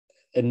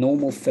a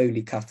normal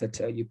Foley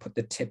catheter, you put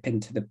the tip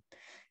into the,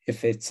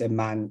 if it's a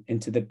man,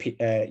 into the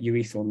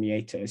urethral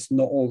meatus,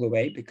 not all the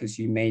way, because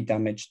you may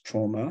damage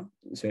trauma.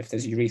 So if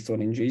there's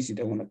urethral injuries, you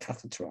don't want to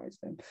catheterize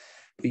them,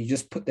 but you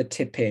just put the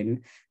tip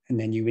in, and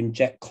then you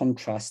inject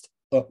contrast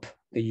up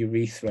the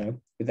urethra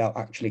without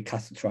actually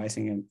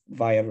catheterizing it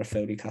via a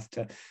Foley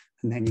catheter.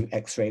 And then you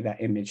X-ray that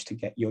image to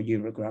get your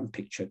urogram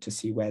picture to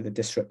see where the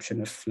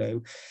disruption of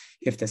flow,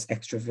 if there's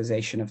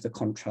extravasation of the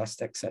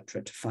contrast,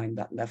 etc., to find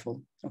that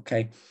level,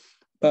 okay?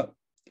 But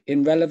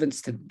in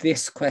relevance to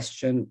this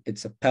question,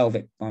 it's a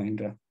pelvic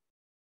binder,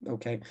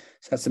 okay?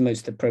 So that's the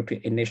most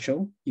appropriate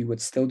initial. You would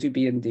still do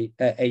B and D,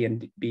 A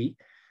and B,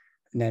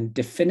 and then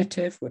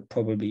definitive would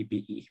probably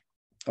be E,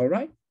 all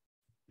right?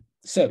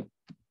 So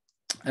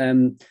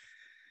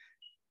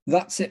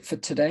that's it for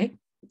today.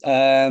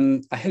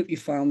 I hope you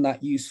found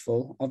that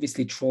useful.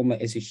 Obviously, trauma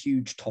is a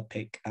huge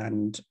topic,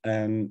 and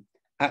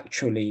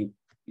actually,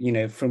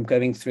 from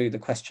going through the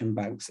question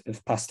banks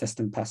of past test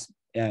and past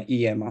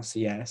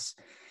EMRCS,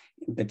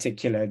 in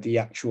particular, the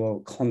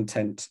actual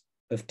content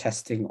of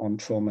testing on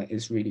trauma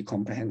is really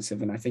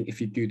comprehensive. And I think if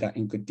you do that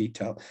in good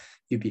detail,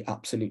 you'll be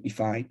absolutely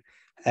fine.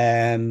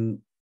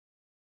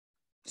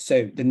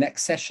 So the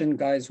next session,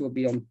 guys, will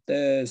be on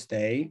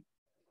Thursday.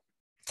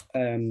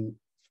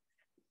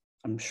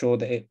 I'm sure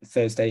that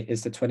Thursday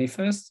is the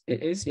 21st.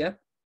 It is, yeah.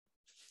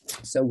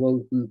 So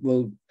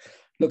we'll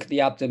look at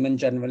the abdomen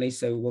generally.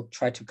 So we'll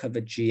try to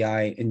cover GI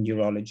and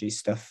urology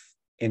stuff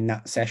in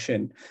that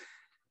session.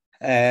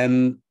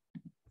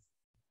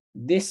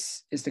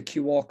 This is the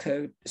QR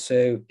code.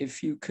 So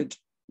if you could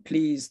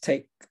please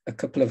take a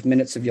couple of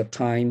minutes of your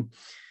time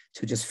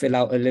to just fill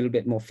out a little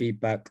bit more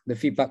feedback. The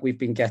feedback we've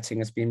been getting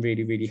has been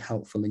really, really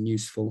helpful and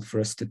useful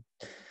for us to,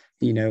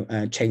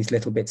 change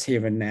little bits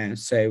here and there.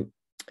 So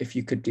if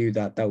you could do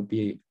that, that would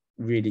be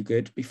really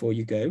good before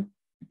you go.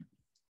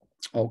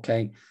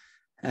 Okay.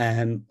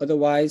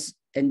 Otherwise,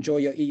 enjoy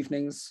your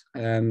evenings.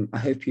 I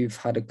hope you've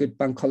had a good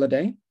bank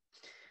holiday.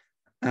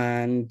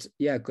 And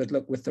yeah, good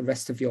luck with the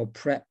rest of your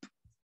prep.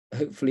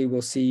 Hopefully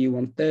we'll see you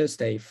on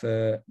Thursday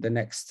for the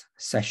next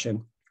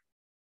session.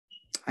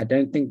 I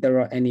don't think there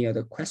are any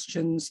other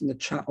questions in the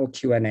chat or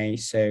Q&A.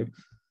 So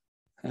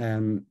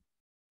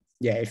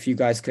yeah, if you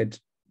guys could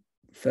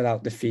fill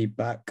out the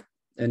feedback,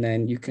 and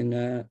then you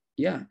can,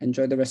 yeah,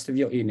 enjoy the rest of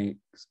your evening.